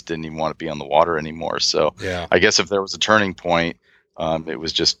I just didn't even want to be on the water anymore. So I guess if there was a turning point, it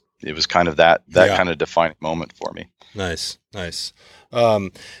was just it was kind of that kind of defining moment for me. Nice.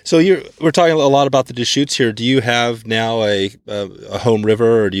 So we're talking a lot about the Deschutes here. Do you have now a home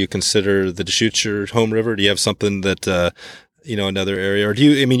river, or do you consider the Deschutes your home river? Do you have something that, another area, or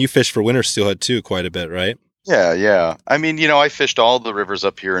you fish for winter steelhead too quite a bit, right? Yeah. I mean, I fished all the rivers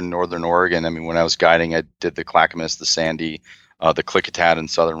up here in Northern Oregon. I mean, when I was guiding, I did the Clackamas, the Sandy, the Klickitat in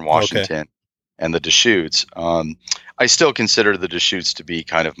Southern Washington, and the Deschutes. I still consider the Deschutes to be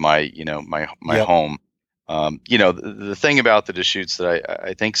kind of my home. The thing about the Deschutes that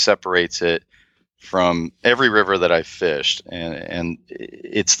I think separates it from every river that I've fished, and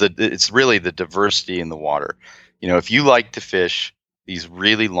it's really the diversity in the water. If you like to fish these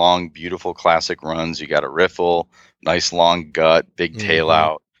really long, beautiful classic runs, you got a riffle, nice long gut, big tail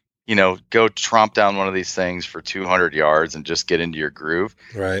out, go tromp down one of these things for 200 yards and just get into your groove.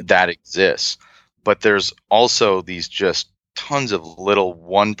 Right. That exists. But there's also these just tons of little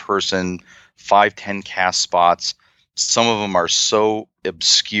one-person 5-10 cast spots. Some of them are so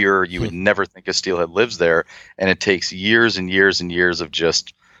obscure you would never think a steelhead lives there, and it takes years and years and years of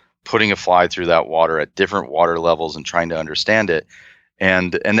just putting a fly through that water at different water levels and trying to understand it.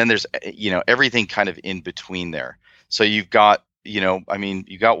 And then there's everything kind of in between there. So you've got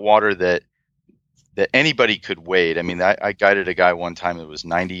you got water that anybody could wade. I mean, I guided a guy one time that was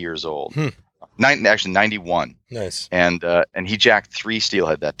 90 years old. Actually 91. Nice. And he jacked 3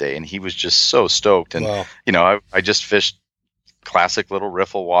 steelhead that day, and he was just so stoked. And wow. I just fished classic little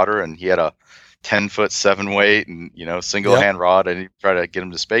riffle water, and he had a 10-foot 7-weight and single hand rod, and he tried to get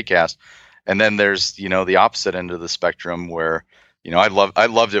him to Spey cast. And then there's the opposite end of the spectrum where I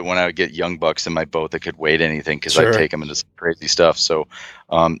loved it when I would get young bucks in my boat that could wade anything, because I'd take them into some crazy stuff. So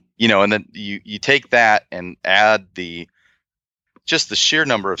and then you take that and add just the sheer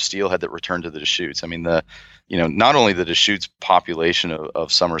number of steelhead that return to the Deschutes. I mean, not only the Deschutes population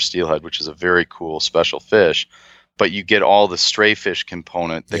of summer steelhead, which is a very cool special fish, but you get all the stray fish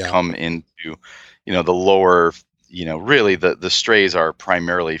component that come into, the lower, really the strays are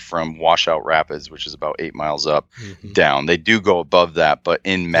primarily from Washout Rapids, which is about 8 miles up down. They do go above that, but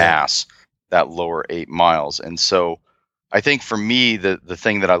in mass, that lower 8 miles. And so I think for me, the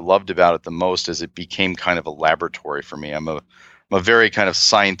thing that I loved about it the most is it became kind of a laboratory for me. I'm a very kind of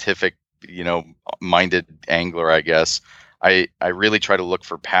scientific, minded angler, I guess. I really try to look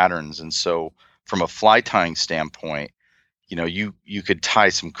for patterns. And so from a fly tying standpoint, you could tie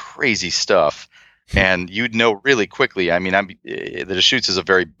some crazy stuff and you'd know really quickly. I mean, the Deschutes is a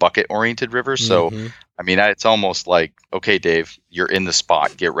very bucket oriented river. So, I mean, it's almost like, okay, Dave, you're in the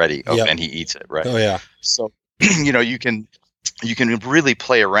spot, get ready. Oh, and he eats it. Right. Oh yeah. So, you can really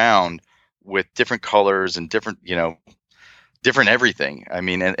play around with different colors and different everything. I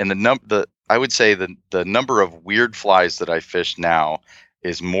mean, and I would say the number of weird flies that I fish now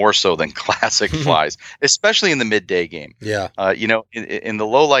is more so than classic flies, especially in the midday game. Yeah. In the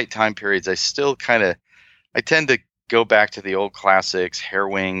low light time periods, I still I tend to go back to the old classics, hair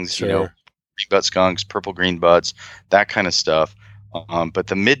wings, green butt skunks, purple green butts, that kind of stuff. But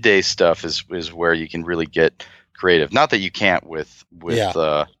the midday stuff is where you can really get creative. Not that you can't with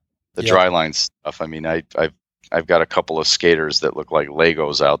the dry line stuff. I mean, I've got a couple of skaters that look like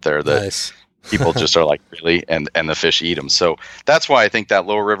Legos out there that people just are like, really? And the fish eat them. So that's why I think that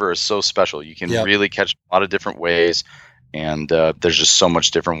lower river is so special. You can really catch a lot of different ways, and there's just so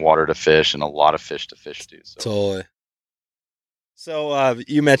much different water to fish and a lot of fish to fish too. So. Totally. So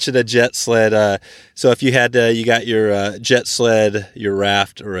you mentioned a jet sled. So if you had you got your jet sled, your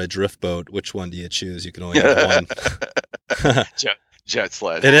raft, or a drift boat, which one do you choose? You can only have one. Jet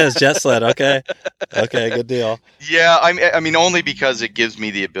sled. It is jet sled. Okay, good deal. Yeah, I mean, only because it gives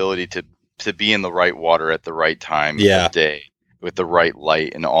me the ability to be in the right water at the right time of the day with the right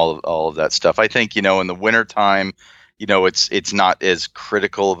light and all of that stuff. I think in the wintertime, it's not as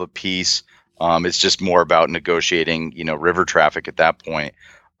critical of a piece. It's just more about negotiating river traffic at that point.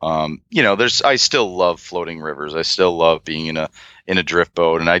 I still love floating rivers. I still love being in a drift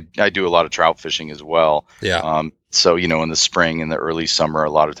boat, and I do a lot of trout fishing as well. Yeah. So in the spring and the early summer,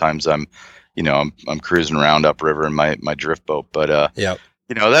 a lot of times I'm cruising around upriver in my drift boat. But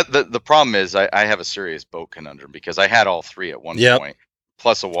the problem is I have a serious boat conundrum because I had all 3 at one point,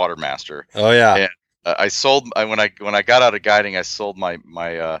 plus a Watermaster. Oh yeah. And I sold when I got out of guiding, I sold my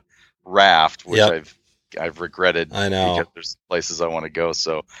raft, which I've regretted. I know, because there's places I want to go.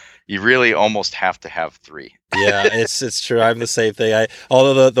 So you really almost have to have 3. Yeah, it's true. I'm the same thing.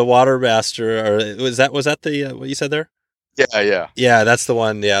 Although the Watermaster, or was that the what you said there? Yeah. Yeah, that's the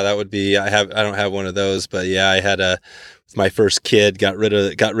one. Yeah, that would be. I don't have one of those, but yeah, I had my first kid got rid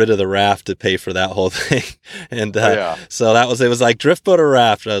of the raft to pay for that whole thing, and so it was like drift boat or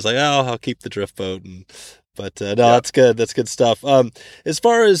raft. And I was like, oh, I'll keep the drift boat. But no, that's good. That's good stuff. As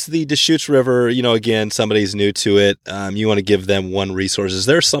far as the Deschutes River, again, somebody's new to it. You want to give them one resource. Is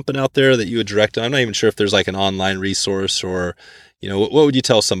there something out there that you would direct? I'm not even sure if there's like an online resource or, what would you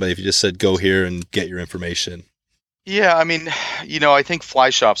tell somebody if you just said, go here and get your information? Yeah. I mean, I think fly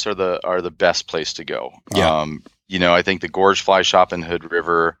shops are the best place to go. Yeah. I think the Gorge Fly Shop in Hood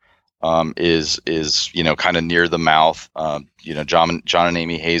River, is kind of near the mouth. John and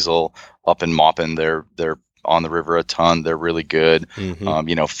Amy Hazel up in Maupin, they're on the river a ton. They're really good.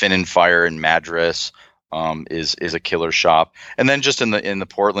 Mm-hmm. Fin and Fire in Madras is a killer shop. And then just in the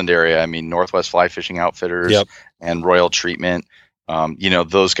Portland area, I mean, Northwest Fly Fishing Outfitters and Royal Treatment.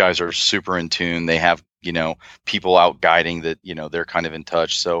 Those guys are super in tune. They have people out guiding that, they're kind of in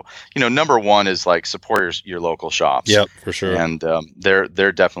touch. So, number one is like support your local shops. Yep, for sure. And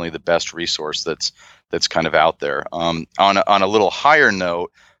they're definitely the best resource that's kind of out there. On a little higher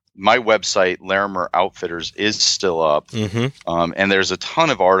note, my website, Larimer Outfitters, is still up. Mm-hmm. And there's a ton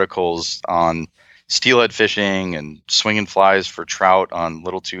of articles on steelhead fishing and swinging flies for trout on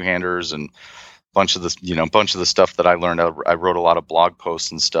little two-handers and bunch of the stuff that I learned. I wrote a lot of blog posts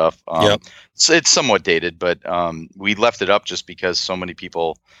and stuff. So it's somewhat dated, but we left it up just because so many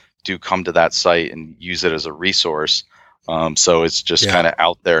people do come to that site and use it as a resource. So it's just kind of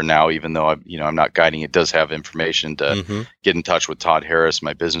out there now, even though I'm not guiding. It does have information to get in touch with Todd Harris,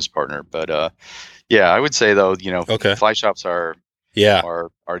 my business partner. But I would say though, fly shops are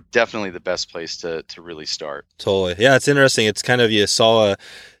definitely the best place to really start. Totally. Yeah, it's interesting. It's kind of, you saw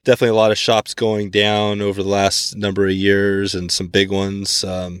definitely a lot of shops going down over the last number of years and some big ones,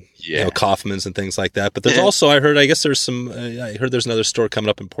 Kaufman's and things like that. But there's also, I heard there's another store coming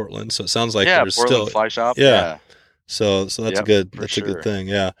up in Portland. So it sounds like there's Portland still fly shop. Yeah. So that's good. That's sure. a good thing.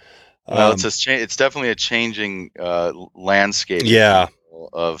 Yeah. Well, it's definitely a changing landscape. Yeah.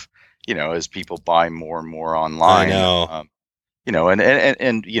 Of, as people buy more and more online. I know.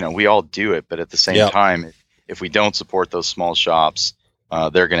 And we all do it, but at the same time, if we don't support those small shops,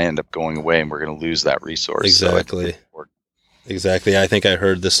 they're going to end up going away, and we're going to lose that resource. Exactly. Exactly. I think I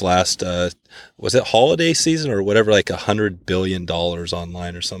heard this last, was it holiday season or whatever, like $100 billion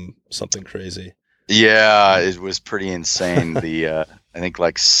online or something crazy. Yeah, it was pretty insane. I think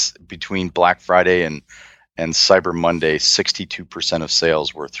between Black Friday and Cyber Monday, 62% of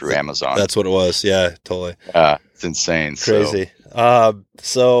sales were through Amazon. That's what it was. Yeah, totally. It's insane. Crazy.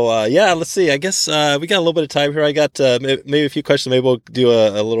 Let's see. I guess we got a little bit of time here. I got maybe a few questions. Maybe we'll do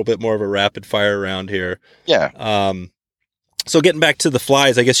a little bit more of a rapid fire round here. Yeah. So getting back to the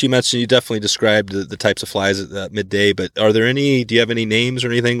flies, I guess you mentioned you definitely described the types of flies at midday, but do you have any names or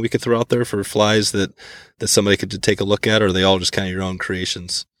anything we could throw out there for flies that somebody could take a look at, or are they all just kind of your own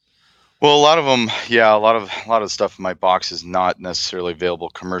creations? Well, a lot of them, a lot of stuff in my box is not necessarily available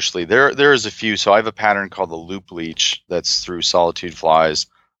commercially. There is a few. So I have a pattern called the Loop Leech that's through Solitude Flies.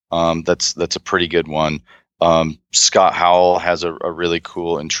 That's a pretty good one. Scott Howell has a really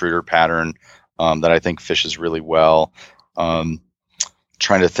cool intruder pattern that I think fishes really well.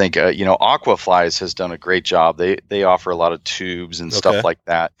 Trying to think, Aqua Flies has done a great job. They offer a lot of tubes and stuff like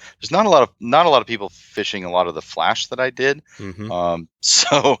that. There's not a lot of people fishing a lot of the flash that I did. Mm-hmm.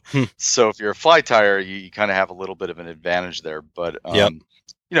 So if you're a fly tire, you kind of have a little bit of an advantage there. But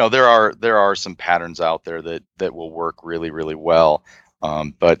there are some patterns out there that will work really, really well.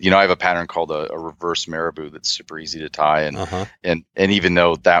 But I have a pattern called a reverse marabou that's super easy to tie, and even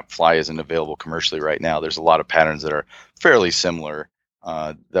though that fly isn't available commercially right now, there's a lot of patterns that are fairly similar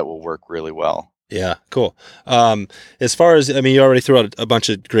that will work really well. Yeah, cool. As far as, you already threw out a bunch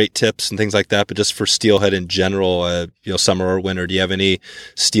of great tips and things like that, but just for steelhead in general, summer or winter, do you have any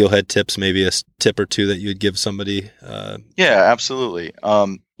steelhead tips? Maybe a tip or two that you would give somebody? Yeah, absolutely.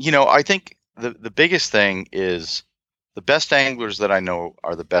 I think the biggest thing is, the best anglers that I know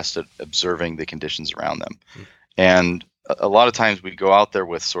are the best at observing the conditions around them. Mm-hmm. And a lot of times we go out there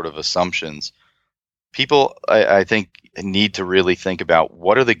with sort of assumptions. People, I think, need to really think about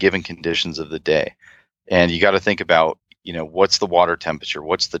what are the given conditions of the day. And you got to think about, what's the water temperature?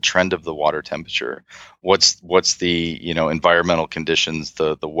 What's the trend of the water temperature? What's the, environmental conditions,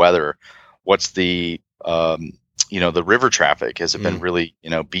 the weather? What's the, the river traffic? Has it been really,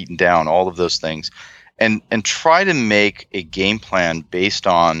 beaten down? All of those things. And try to make a game plan based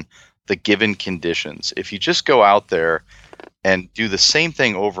on the given conditions. If you just go out there and do the same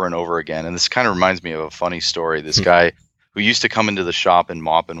thing over and over again, and this kind of reminds me of a funny story. This guy who used to come into the shop in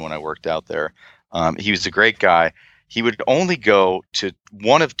Maupin when I worked out there, he was a great guy. he would only go to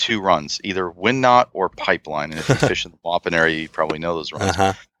one of two runs, either wind knot or pipeline. And if you fish in the Waupun area, you probably know those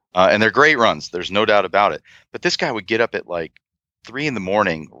runs. And they're great runs. There's no doubt about it. But this guy would get up at like 3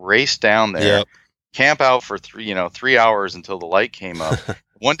 a.m, race down there, camp out for 3 hours until the light came up.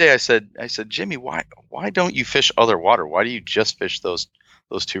 One day I said, Jimmy, why don't you fish other water? Why do you just fish those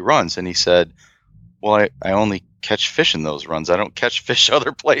two runs? And he said, well, I only catch fish in those runs. I don't catch fish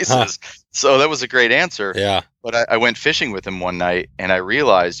other places. So that was a great answer. Yeah. But I went fishing with him one night, and I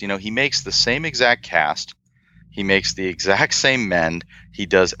realized, he makes the same exact cast. He makes the exact same mend. He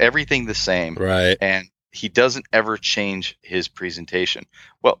does everything the same. Right. And he doesn't ever change his presentation.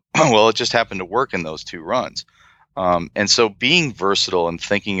 Well, it just happened to work in those two runs. And so being versatile and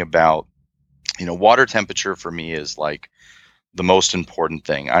thinking about, water temperature for me is like the most important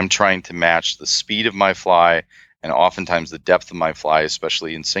thing. I'm trying to match the speed of my fly and oftentimes the depth of my fly,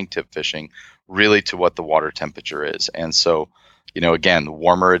 especially in sink tip fishing, really to what the water temperature is. And so, again, the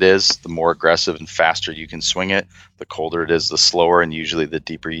warmer it is, the more aggressive and faster you can swing it. The colder it is, the slower, and usually the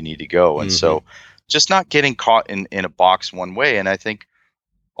deeper you need to go. And so just not getting caught in a box one way. And I think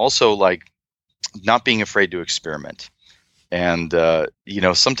also like not being afraid to experiment. And,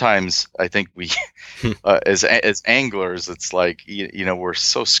 sometimes I think we, as anglers, it's like, we're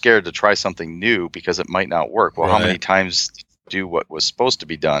so scared to try something new because it might not work. Well, How many times did you do what was supposed to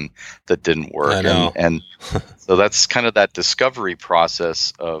be done that didn't work? I know. And so that's kind of that discovery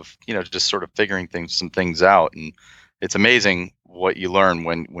process of, just sort of figuring some things out. And it's amazing what you learn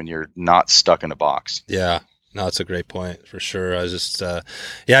when you're not stuck in a box. Yeah. No, that's a great point for sure. I was just,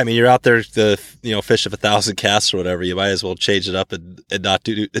 you're out there to, fish of 1,000 casts or whatever. You might as well change it up and not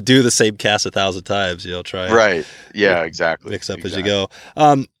do the same cast 1,000 times. Try right. Yeah, exactly. Mix up as you go.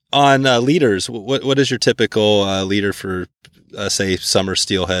 On leaders, what does your typical leader for, say, summer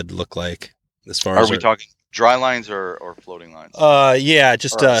steelhead look like? As far as we talking dry lines or floating lines?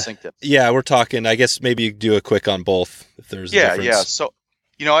 Just sink tips? We're talking. I guess maybe you do a quick on both if there's a difference. Yeah. So.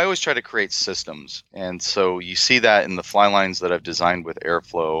 I always try to create systems. And so you see that in the fly lines that I've designed with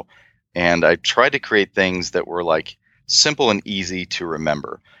airflow. And I tried to create things that were like simple and easy to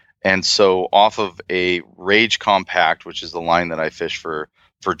remember. And so off of a Rage Compact, which is the line that I fish for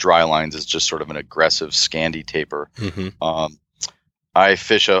dry lines, is just sort of an aggressive Scandi taper. I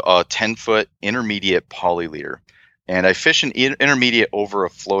fish a 10-foot intermediate poly leader. And I fish an intermediate over a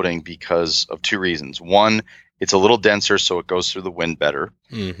floating because of two reasons. One, it's a little denser, so it goes through the wind better.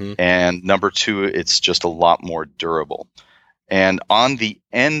 And number two, it's just a lot more durable. And on the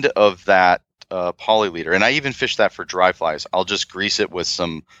end of that poly leader, and I even fish that for dry flies, I'll just grease it with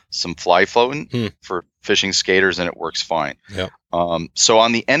some fly floating for fishing skaters, and it works fine. Yep. So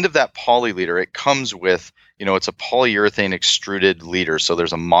on the end of that poly leader, it comes with, it's a polyurethane extruded leader, so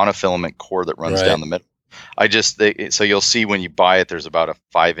there's a monofilament core that runs down the middle. So you'll see when you buy it, there's about a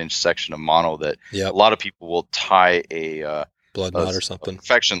 5-inch section of mono that a lot of people will tie a blood knot or something, a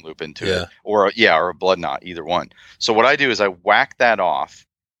perfection loop into it, or a blood knot, either one. So what I do is I whack that off,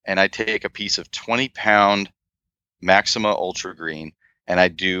 and I take a piece of 20-pound Maxima Ultra Green, and I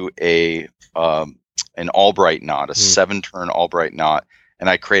do an Albright knot, a 7-turn Albright knot, and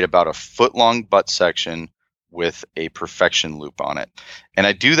I create about a foot-long butt section with a perfection loop on it. And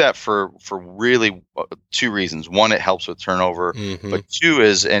I do that for really two reasons. One, it helps with turnover, but two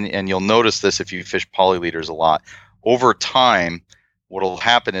is, and you'll notice this if you fish poly leaders a lot, over time, what'll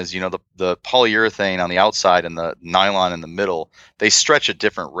happen is, the polyurethane on the outside and the nylon in the middle, they stretch at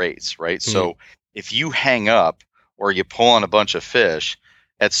different rates, right? So if you hang up or you pull on a bunch of fish,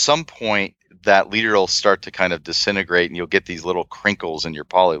 at some point that leader will start to kind of disintegrate and you'll get these little crinkles in your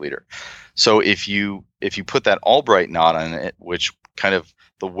poly leader. So if you put that Albright knot on it, which kind of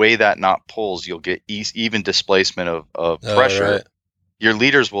the way that knot pulls, you'll get even displacement of pressure. Right. Your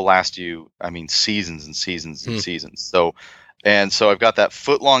leaders will last you, seasons and seasons and seasons. So I've got that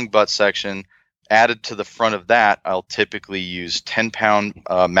foot-long butt section. Added to the front of that, I'll typically use 10-pound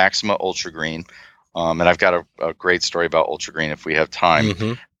Maxima Ultra Green. And I've got a great story about Ultra Green if we have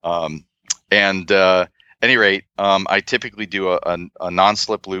time. Any rate, I typically do a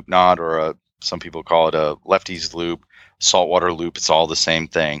non-slip loop knot, or some people call it a lefty's loop, saltwater loop. It's all the same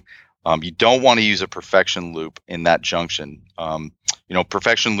thing. You don't want to use a perfection loop in that junction.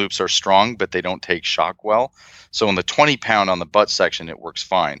 Perfection loops are strong, but they don't take shock well. So in the 20-pound on the butt section, it works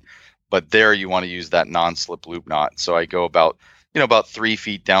fine. But there you want to use that non-slip loop knot. So I go about 3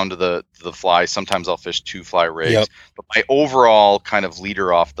 feet down to the fly. Sometimes I'll fish 2 fly rigs. But my overall kind of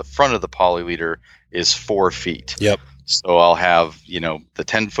leader off the front of the poly leader is 4 feet. So I'll have, the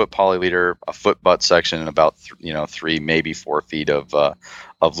 10-foot poly leader, a foot butt section, and about 3, maybe 4 feet of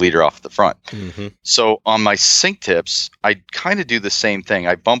leader off the front. Mm-hmm. So on my sink tips, I kind of do the same thing.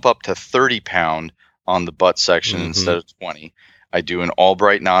 I bump up to 30 pound on the butt section instead of 20. I do an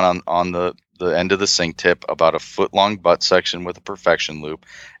Albright knot on the end of the sink tip, about a foot long butt section with a perfection loop,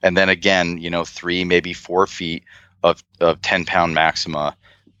 and then again, 3, maybe 4 feet of 10 pound maxima,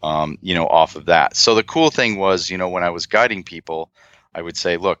 off of that. So the cool thing was, when I was guiding people, I would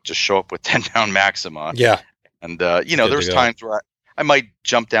say, look, just show up with 10 pound maxima. Yeah. And, there's times where I might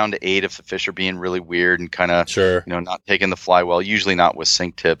jump down to 8 if the fish are being really weird and kind of, not taking the fly well, usually not with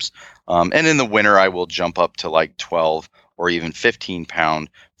sink tips. And in the winter, I will jump up to like 12 or even 15 pound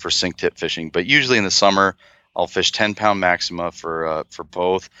for sink tip fishing. But usually in the summer, I'll fish 10 pound maxima for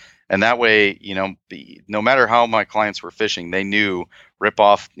both. And that way, no matter how my clients were fishing, they knew rip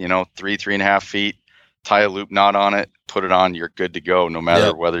off, 3.5 feet, tie a loop knot on it, put it on, you're good to go, no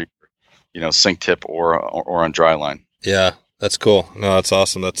matter whether you're, sink tip or on dry line. Yeah, that's cool. No, that's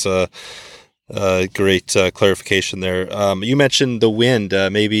awesome. That's a great clarification there. You mentioned the wind.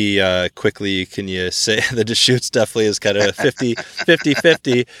 Maybe quickly, can you say the Deschutes definitely is kind of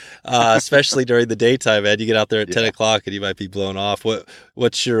 50-50, especially during the daytime, man. You get out there at 10 o'clock and you might be blown off.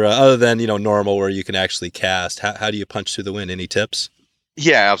 What's your, other than, normal where you can actually cast, how do you punch through the wind? Any tips?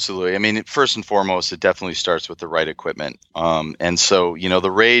 Yeah, absolutely. I mean, first and foremost, it definitely starts with the right equipment. And so,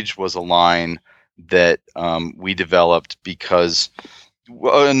 the Rage was a line that we developed because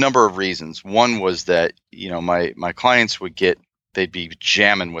a number of reasons. One was that, my clients they'd be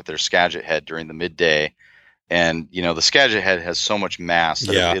jamming with their Skagit head during the midday. And, the Skagit head has so much mass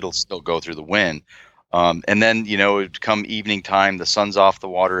that it'll still go through the wind. And then, it would come evening time, the sun's off the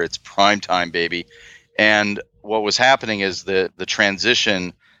water, it's prime time, baby. And what was happening is the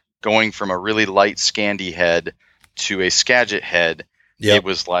transition going from a really light Scandi head to a Skagit head. It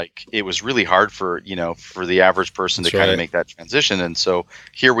was really hard for the average person to kind of make that transition. And so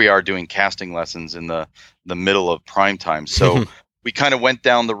here we are doing casting lessons in the middle of prime time. So we kind of went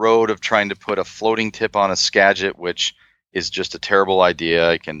down the road of trying to put a floating tip on a Skagit, which is just a terrible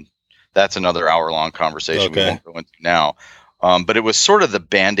idea. That's another hour-long conversation we won't go into now. But it was sort of the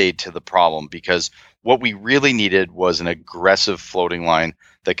Band-Aid to the problem, because what we really needed was an aggressive floating line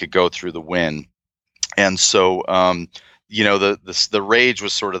that could go through the wind. And so, the Rage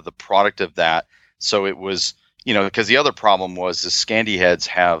was sort of the product of that. So it was, because the other problem was the Scandi heads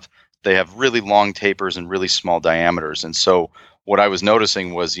have really long tapers and really small diameters. And so what I was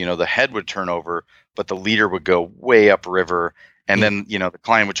noticing was, the head would turn over, but the leader would go way upriver. And then, the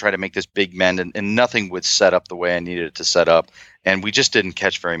client would try to make this big bend and nothing would set up the way I needed it to set up. And we just didn't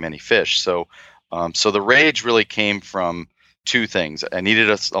catch very many fish. So the Rage really came from two things. I needed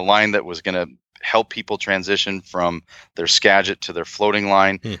a line that was going to help people transition from their Skagit to their floating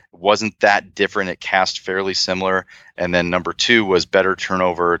line. It wasn't that different. It cast fairly similar. And then number two was better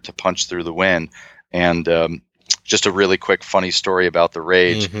turnover to punch through the wind. And just a really quick funny story about the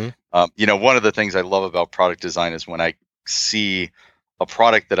Rage. One of the things I love about product design is when I see a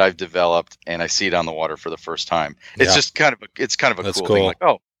product that I've developed and I see it on the water for the first time. It's just kind of a cool thing. Like,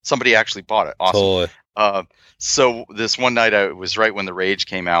 oh, somebody actually bought it. Awesome. Totally. So this one night, it was right when the Rage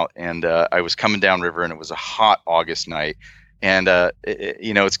came out, and I was coming downriver, and it was a hot August night, and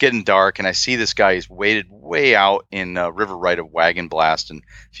it's getting dark, and I see this guy. He's waded way out in river right of Wagon Blast, and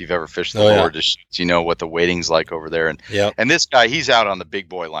if you've ever fished the lower Deschutes, you know what the wading's like over there. And this guy, he's out on the big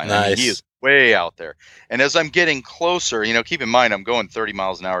boy line. Nice. I mean, he is way out there. And as I'm getting closer, keep in mind I'm going 30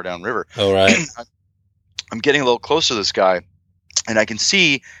 miles an hour downriver. Oh, right. I'm getting a little closer to this guy, and I can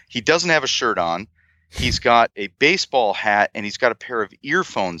see he doesn't have a shirt on. He's got a baseball hat and he's got a pair of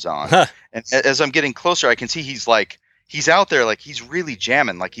earphones on. And as I'm getting closer, I can see he's out there, like he's really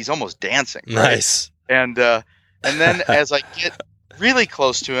jamming, like he's almost dancing. Nice. Right? And then as I get really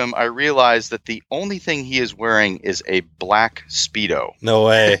close to him, I realize that the only thing he is wearing is a black Speedo. No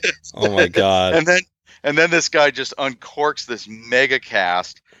way. Oh my God. and then this guy just uncorks this mega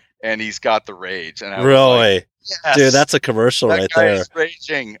cast and he's got the Rage. And I really? Was like, yes, dude, that's a commercial right there. That guy is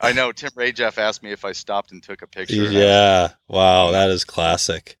raging. I know. Tim Rajeff asked me if I stopped and took a picture. Yeah. Wow. That is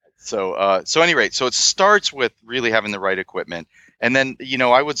classic. So at any rate, so it starts with really having the right equipment. And then,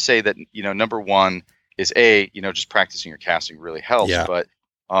 I would say that, number one is just practicing your casting really helps. Yeah. But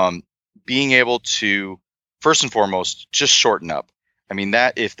being able to, first and foremost, just shorten up. I mean,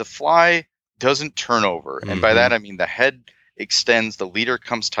 that if the fly doesn't turn over, and by that I mean the head extends, the leader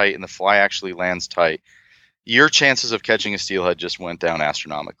comes tight, and the fly actually lands tight, your chances of catching a steelhead just went down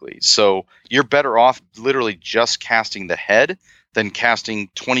astronomically. So you're better off literally just casting the head than casting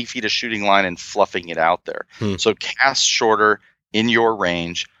 20 feet of shooting line and fluffing it out there. Hmm. So cast shorter in your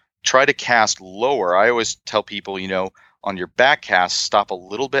range. Try to cast lower. I always tell people, on your back cast, stop a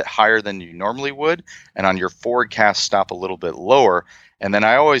little bit higher than you normally would, and on your forward cast, stop a little bit lower. And then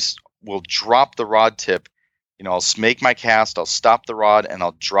I always will drop the rod tip. I'll make my cast, I'll stop the rod, and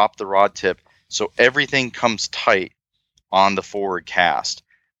I'll drop the rod tip so everything comes tight on the forward cast.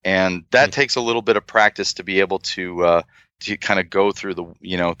 And that takes a little bit of practice to be able to kind of go through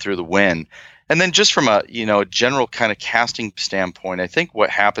the wind. And then just from a general kind of casting standpoint, I think what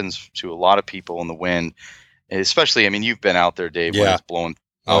happens to a lot of people in the wind, especially, you've been out there, Dave, when it's blowing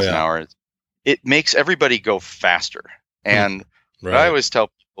miles an hour, it makes everybody go faster. And what I always tell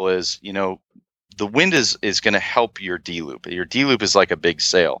people is, the wind is going to help your D-loop. Your D-loop is like a big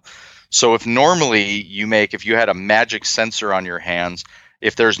sail. So if normally if you had a magic sensor on your hands,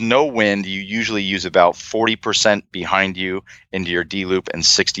 if there's no wind, you usually use about 40% behind you into your D-loop and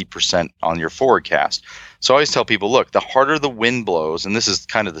 60% on your forward cast. So I always tell people, look, the harder the wind blows, and this is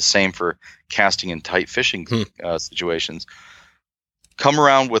kind of the same for casting in tight fishing situations, come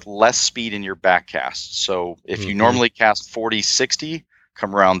around with less speed in your back cast. So if you normally cast 40-60,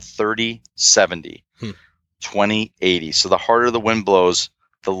 come around 30-70, 20-80. So the harder the wind blows,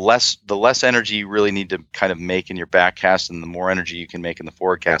 the less energy you really need to kind of make in your back cast, and the more energy you can make in the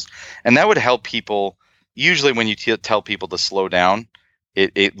forward cast. And that would help people. Usually when you tell people to slow down,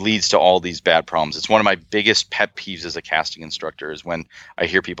 it leads to all these bad problems. It's one of my biggest pet peeves as a casting instructor is when I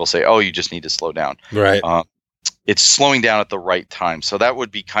hear people say, oh, you just need to slow down. Right. It's slowing down at the right time. So that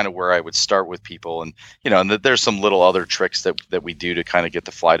would be kind of where I would start with people. And, and there's some little other tricks that we do to kind of get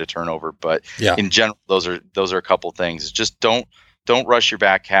the fly to turn over. But in general, those are a couple things. Just don't rush your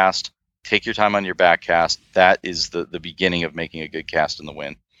back cast. Take your time on your back cast. That is the beginning of making a good cast in the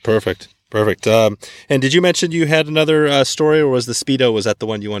wind. Perfect. And did you mention you had another story, or was the Speedo, was that the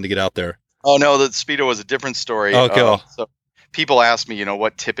one you wanted to get out there? Oh, no, the Speedo was a different story. Oh, cool. So people ask me,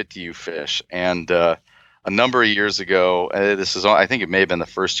 what tippet do you fish? And a number of years ago, I think it may have been the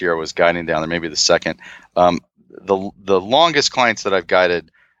first year I was guiding down there, maybe the second. The longest clients that I've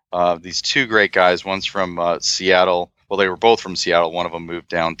guided, these two great guys, one's from Seattle. Well, they were both from Seattle. One of them moved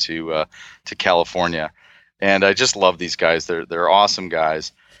down to California, and I just love these guys. They're awesome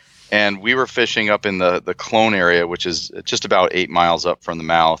guys. And we were fishing up in the Clone area, which is just about 8 miles up from the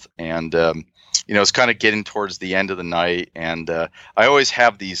mouth. And it's kind of getting towards the end of the night. And I always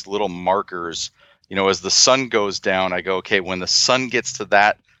have these little markers. As the sun goes down, I go, okay, when the sun gets to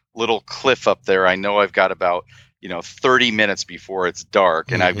that little cliff up there, I know I've got about 30 minutes before it's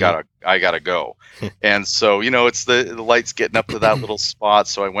dark, and I gotta go. And so, it's the lights getting up to that little spot.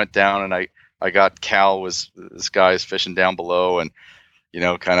 So I went down, and I got Cal, this guy's fishing down below, and,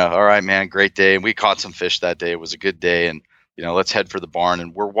 kind of, all right, man, great day. And we caught some fish that day. It was a good day. And, let's head for the barn.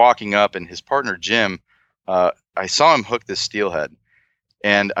 And we're walking up, and his partner, Jim, I saw him hook this steelhead.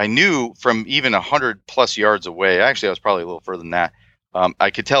 And I knew from even 100 plus yards away, actually, I was probably a little further than that,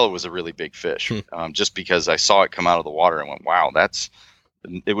 I could tell it was a really big fish, just because I saw it come out of the water and went, wow,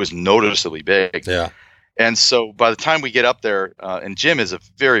 it was noticeably big. Yeah. And so by the time we get up there, and Jim is a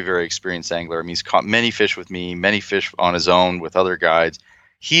very, very experienced angler. He's caught many fish with me, many fish on his own with other guides.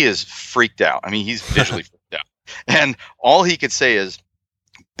 He is freaked out. He's visually freaked out. And all he could say is,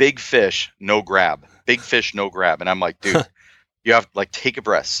 big fish, no grab. Big fish, no grab. And I'm like, dude, you have to take a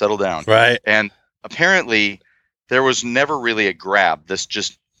breath, settle down. Right. And apparently there was never really a grab. This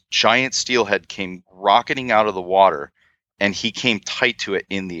just giant steelhead came rocketing out of the water, and he came tight to it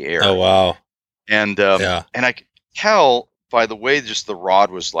in the air. Oh, wow. And and I could tell by the way just the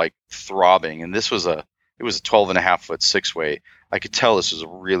rod was throbbing, and it was a 12.5-foot 6-weight. I could tell this was a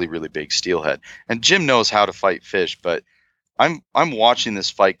really, really big steelhead. And Jim knows how to fight fish, but I'm watching this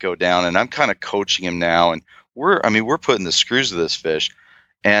fight go down, and I'm kind of coaching him now, and we're putting the screws to this fish.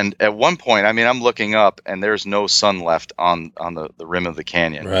 And at one point, I'm looking up, and there's no sun left on the rim of the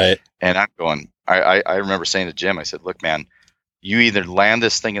canyon. Right. And I'm going, I remember saying to Jim, I said, look, man, you either land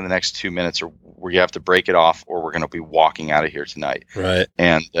this thing in the next 2 minutes, or you have to break it off, or we're going to be walking out of here tonight. Right.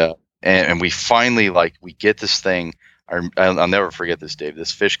 And we finally, we get this thing. I'll never forget this, Dave.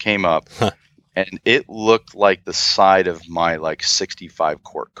 This fish came up, and it looked like the side of my 65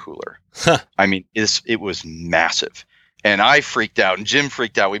 quart cooler. It was massive. And I freaked out, and Jim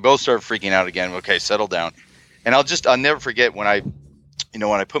freaked out. We both started freaking out again. Okay, settle down. And I'll never forget when I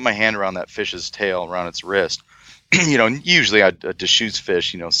put my hand around that fish's tail, around its wrist. Usually a Deschutes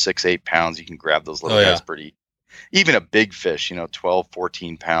fish, 6-8 pounds, you can grab those little guys pretty. Even a big fish, 12,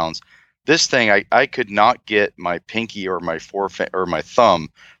 14 pounds. This thing, I could not get my pinky or my forefinger or my thumb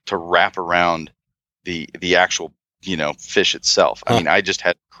to wrap around the actual fish itself. Huh. I mean, I just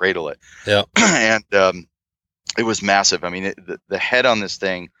had to cradle it. Yeah. And it was massive. I mean, the head on this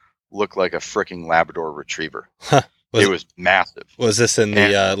thing looked like a freaking Labrador Retriever. Huh. It was massive. Was this in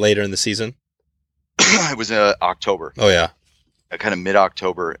the later in the season? It was in October. Oh yeah. Kind of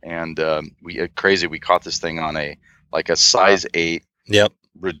mid-October, and we caught this thing on a size 8 Yep.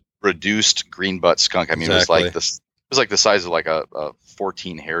 reduced green butt skunk. I mean, Exactly. it was like the size of like a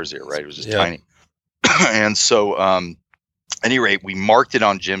 14 hare's ear, right? It was just Yep. tiny. And so at any rate, we marked it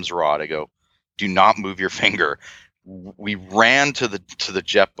on Jim's rod. I go, do not move your finger. We ran to the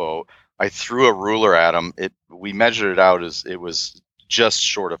jet boat. I threw a ruler at him. We measured it out as it was just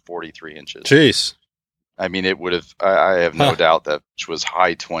short of 43 inches. Jeez. I mean, it would have. I have no doubt that which was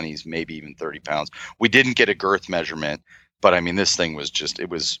high 20s, maybe even 30 pounds. We didn't get a girth measurement, but I mean, this thing was just. It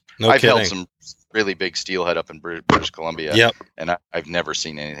was. No I've kidding. held some really big steelhead up in British Columbia, Yep. and I've never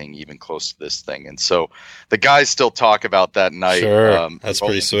seen anything even close to this thing. And so the guys still talk about that night. Sure. That's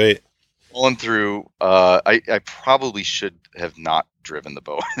pretty sweet. Rolling through. I probably should have not driven the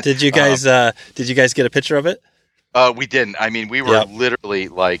boat. Did you guys get a picture of it? We didn't. I mean, we were literally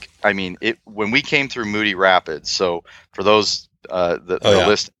when we came through Moody Rapids. So for those the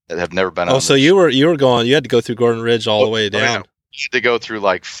list that have never been on. Oh, so you were going. You had to go through Gordon Ridge all the way down. Yeah. You had to go through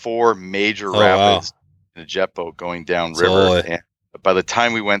like 4 major rapids in a jet boat going down river. And by the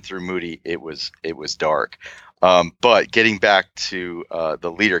time we went through Moody, it was dark. But getting back to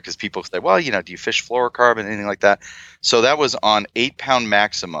the leader, because people say, well, do you fish fluorocarbon, anything like that? So that was on 8-pound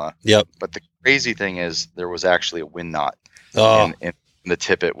Maxima. Yep. But the crazy thing is there was actually a wind knot in the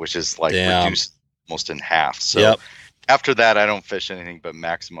tippet, which is reduced almost in half. So after that, I don't fish anything but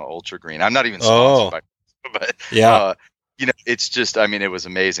Maxima Ultra Green. I'm not even sponsored by, but it's just, I mean, it was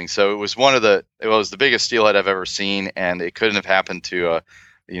amazing. So it was it was the biggest steelhead I've ever seen, and it couldn't have happened to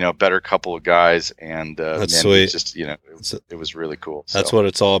better couple of guys, and that's sweet. Just it was really cool. That's so. what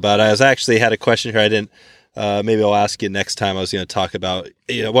it's all about. I actually had a question here. I didn't. Maybe I'll ask you next time. I was going to talk about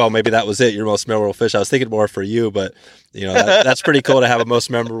maybe that was it, your most memorable fish. I was thinking more for you, but that's pretty cool to have a most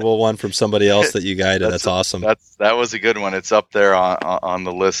memorable one from somebody else that you guided. That's awesome. That was a good one. It's up there on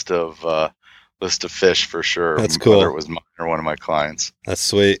the list of fish for sure. That's cool. Whether it was mine or one of my clients. That's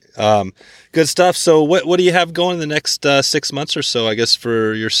sweet. Good stuff. So what do you have going the next 6 months or so, I guess,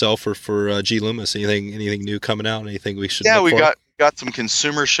 for yourself or for G Loomis? Anything new coming out? Anything we should look for? Got some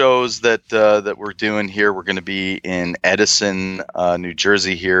consumer shows that we're doing here. We're going to be in Edison, New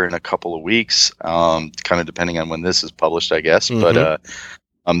Jersey here in a couple of weeks, kind of depending on when this is published, I guess. Mm-hmm.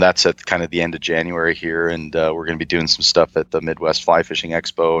 But that's at kind of the end of January here, and we're going to be doing some stuff at the Midwest Fly Fishing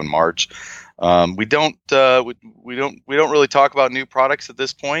Expo in March. We don't really talk about new products at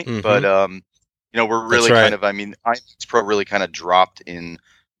this point, but we're really kind of. I mean, IMAX Pro really kind of dropped in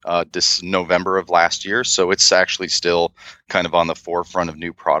this November of last year, so it's actually still kind of on the forefront of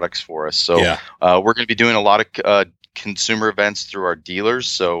new products for us. So we're going to be doing a lot of consumer events through our dealers.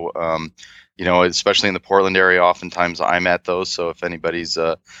 So especially in the Portland area, oftentimes I'm at those. So if anybody's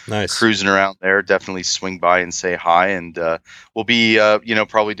cruising around there, definitely swing by and say hi. And we'll be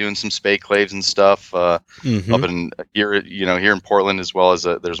probably doing some Spey claves and stuff up in here in Portland, as well as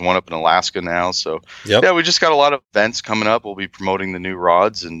there's one up in Alaska now. So we just got a lot of events coming up. We'll be promoting the new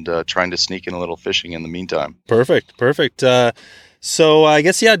rods and trying to sneak in a little fishing in the meantime. Perfect. So I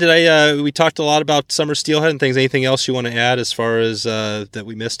guess we talked a lot about summer steelhead and things. Anything else you want to add as far as that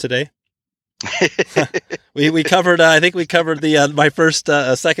we missed today? we covered. I think we covered the my first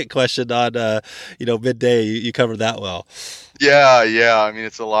second question on midday. You covered that well. Yeah. I mean,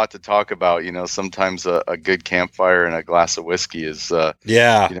 it's a lot to talk about. Sometimes a good campfire and a glass of whiskey is.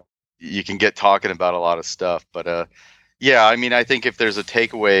 You can get talking about a lot of stuff, but I mean, I think if there's a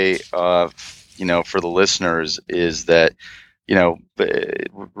takeaway, for the listeners, is that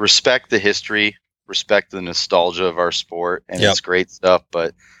respect the history, respect the nostalgia of our sport, and it's great stuff,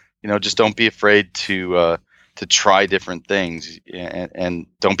 but. Just don't be afraid to try different things, and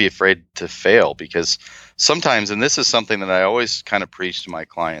don't be afraid to fail, because sometimes, and this is something that I always kind of preach to my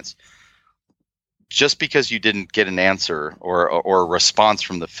clients, just because you didn't get an answer or a response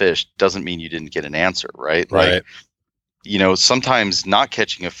from the fish doesn't mean you didn't get an answer, right? Right. Like, sometimes not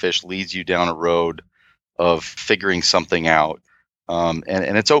catching a fish leads you down a road of figuring something out. And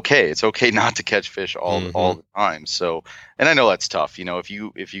it's okay. It's okay not to catch fish all the time. So, and I know that's tough. If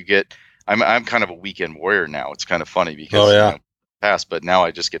you get, I'm kind of a weekend warrior now. It's kind of funny because but now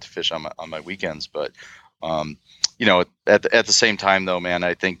I just get to fish on my weekends. But at the same time though, man,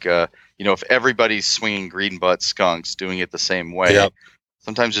 I think if everybody's swinging green butt skunks, doing it the same way,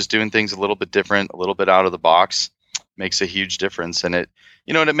 sometimes just doing things a little bit different, a little bit out of the box, makes a huge difference. And it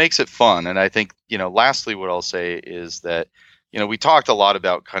makes it fun. And I think, lastly, what I'll say is that, we talked a lot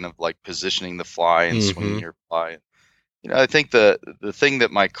about kind of like positioning the fly and swinging your fly. I think the thing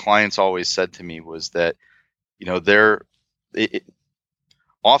that my clients always said to me was that,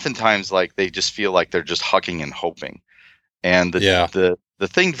 oftentimes like they just feel like they're just hucking and hoping. And the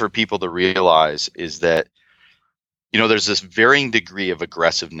thing for people to realize is that, there's this varying degree of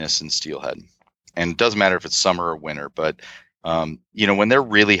aggressiveness in steelhead, and it doesn't matter if it's summer or winter, but, when they're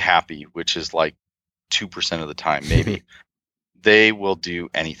really happy, which is like 2% of the time, maybe, they will do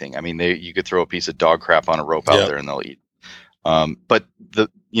anything. I mean, you could throw a piece of dog crap on a rope out there and they'll eat. But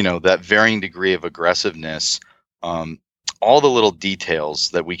that varying degree of aggressiveness, all the little details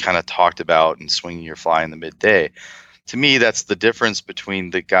that we kind of talked about in swinging your fly in the midday, to me, that's the difference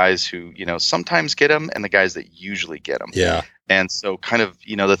between the guys who, sometimes get them and the guys that usually get them. Yeah. And so kind of,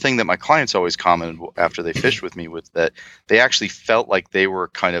 the thing that my clients always commented after they fished with me was that they actually felt like they were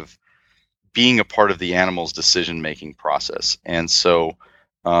kind of being a part of the animal's decision-making process. And so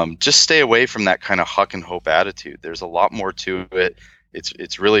just stay away from that kind of huck and hope attitude. There's a lot more to it.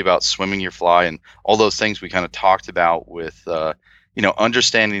 It's really about swimming your fly and all those things we kind of talked about with,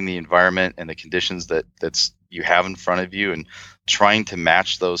 understanding the environment and the conditions that's you have in front of you and trying to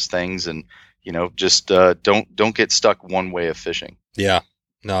match those things and, just don't get stuck one way of fishing. Yeah.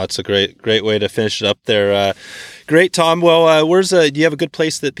 No, it's a great way to finish it up there. Great, Tom. Well, do you have a good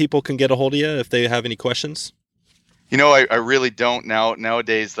place that people can get a hold of you if they have any questions? I really don't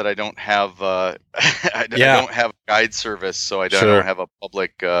nowadays that I don't have I don't have a guide service, so I don't have a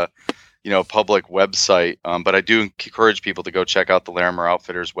public public website. But I do encourage people to go check out the Larimer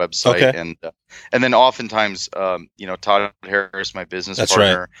Outfitters website, and then oftentimes Todd Harris, my business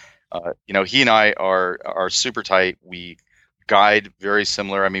partner, he and I are super tight. We guide very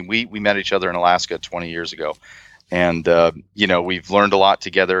similar. I mean, we met each other in Alaska 20 years ago, and we've learned a lot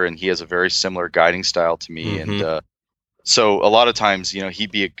together. And he has a very similar guiding style to me, and so a lot of times,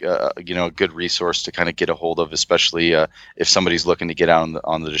 he'd be a good resource to kind of get a hold of, especially if somebody's looking to get out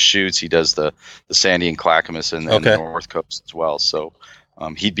on the Deschutes. He does the Sandy and Clackamas and the North Coast as well. So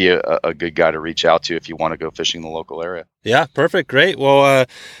he'd be a good guy to reach out to if you want to go fishing in the local area. Yeah, perfect. Great. Well, I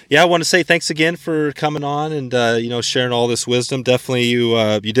want to say thanks again for coming on and, sharing all this wisdom. Definitely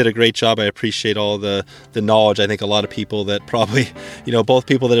you did a great job. I appreciate all the knowledge. I think a lot of people that probably, both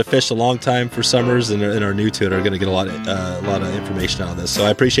people that have fished a long time for summers and are new to it are going to get a lot of information out of this. So I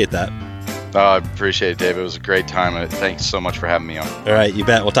appreciate that. I appreciate it, Dave. It was a great time. Thanks so much for having me on. All right. You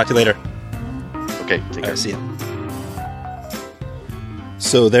bet. We'll talk to you later. Okay. Take care. See you.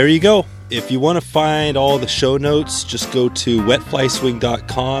 So there you go. If you want to find all the show notes, just go to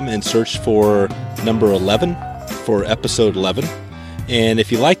wetflyswing.com and search for number 11 for episode 11. And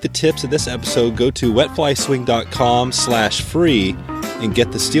if you like the tips of this episode, go to wetflyswing.com/free and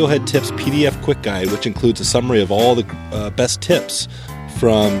get the Steelhead Tips PDF Quick Guide, which includes a summary of all the best tips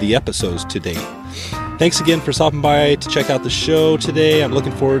from the episodes to date. Thanks again for stopping by to check out the show today. I'm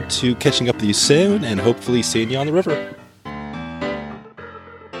looking forward to catching up with you soon and hopefully seeing you on the river.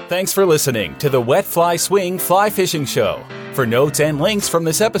 Thanks for listening to the Wet Fly Swing Fly Fishing Show. For notes and links from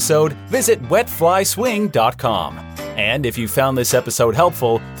this episode, visit wetflyswing.com. And if you found this episode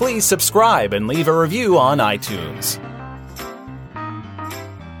helpful, please subscribe and leave a review on iTunes.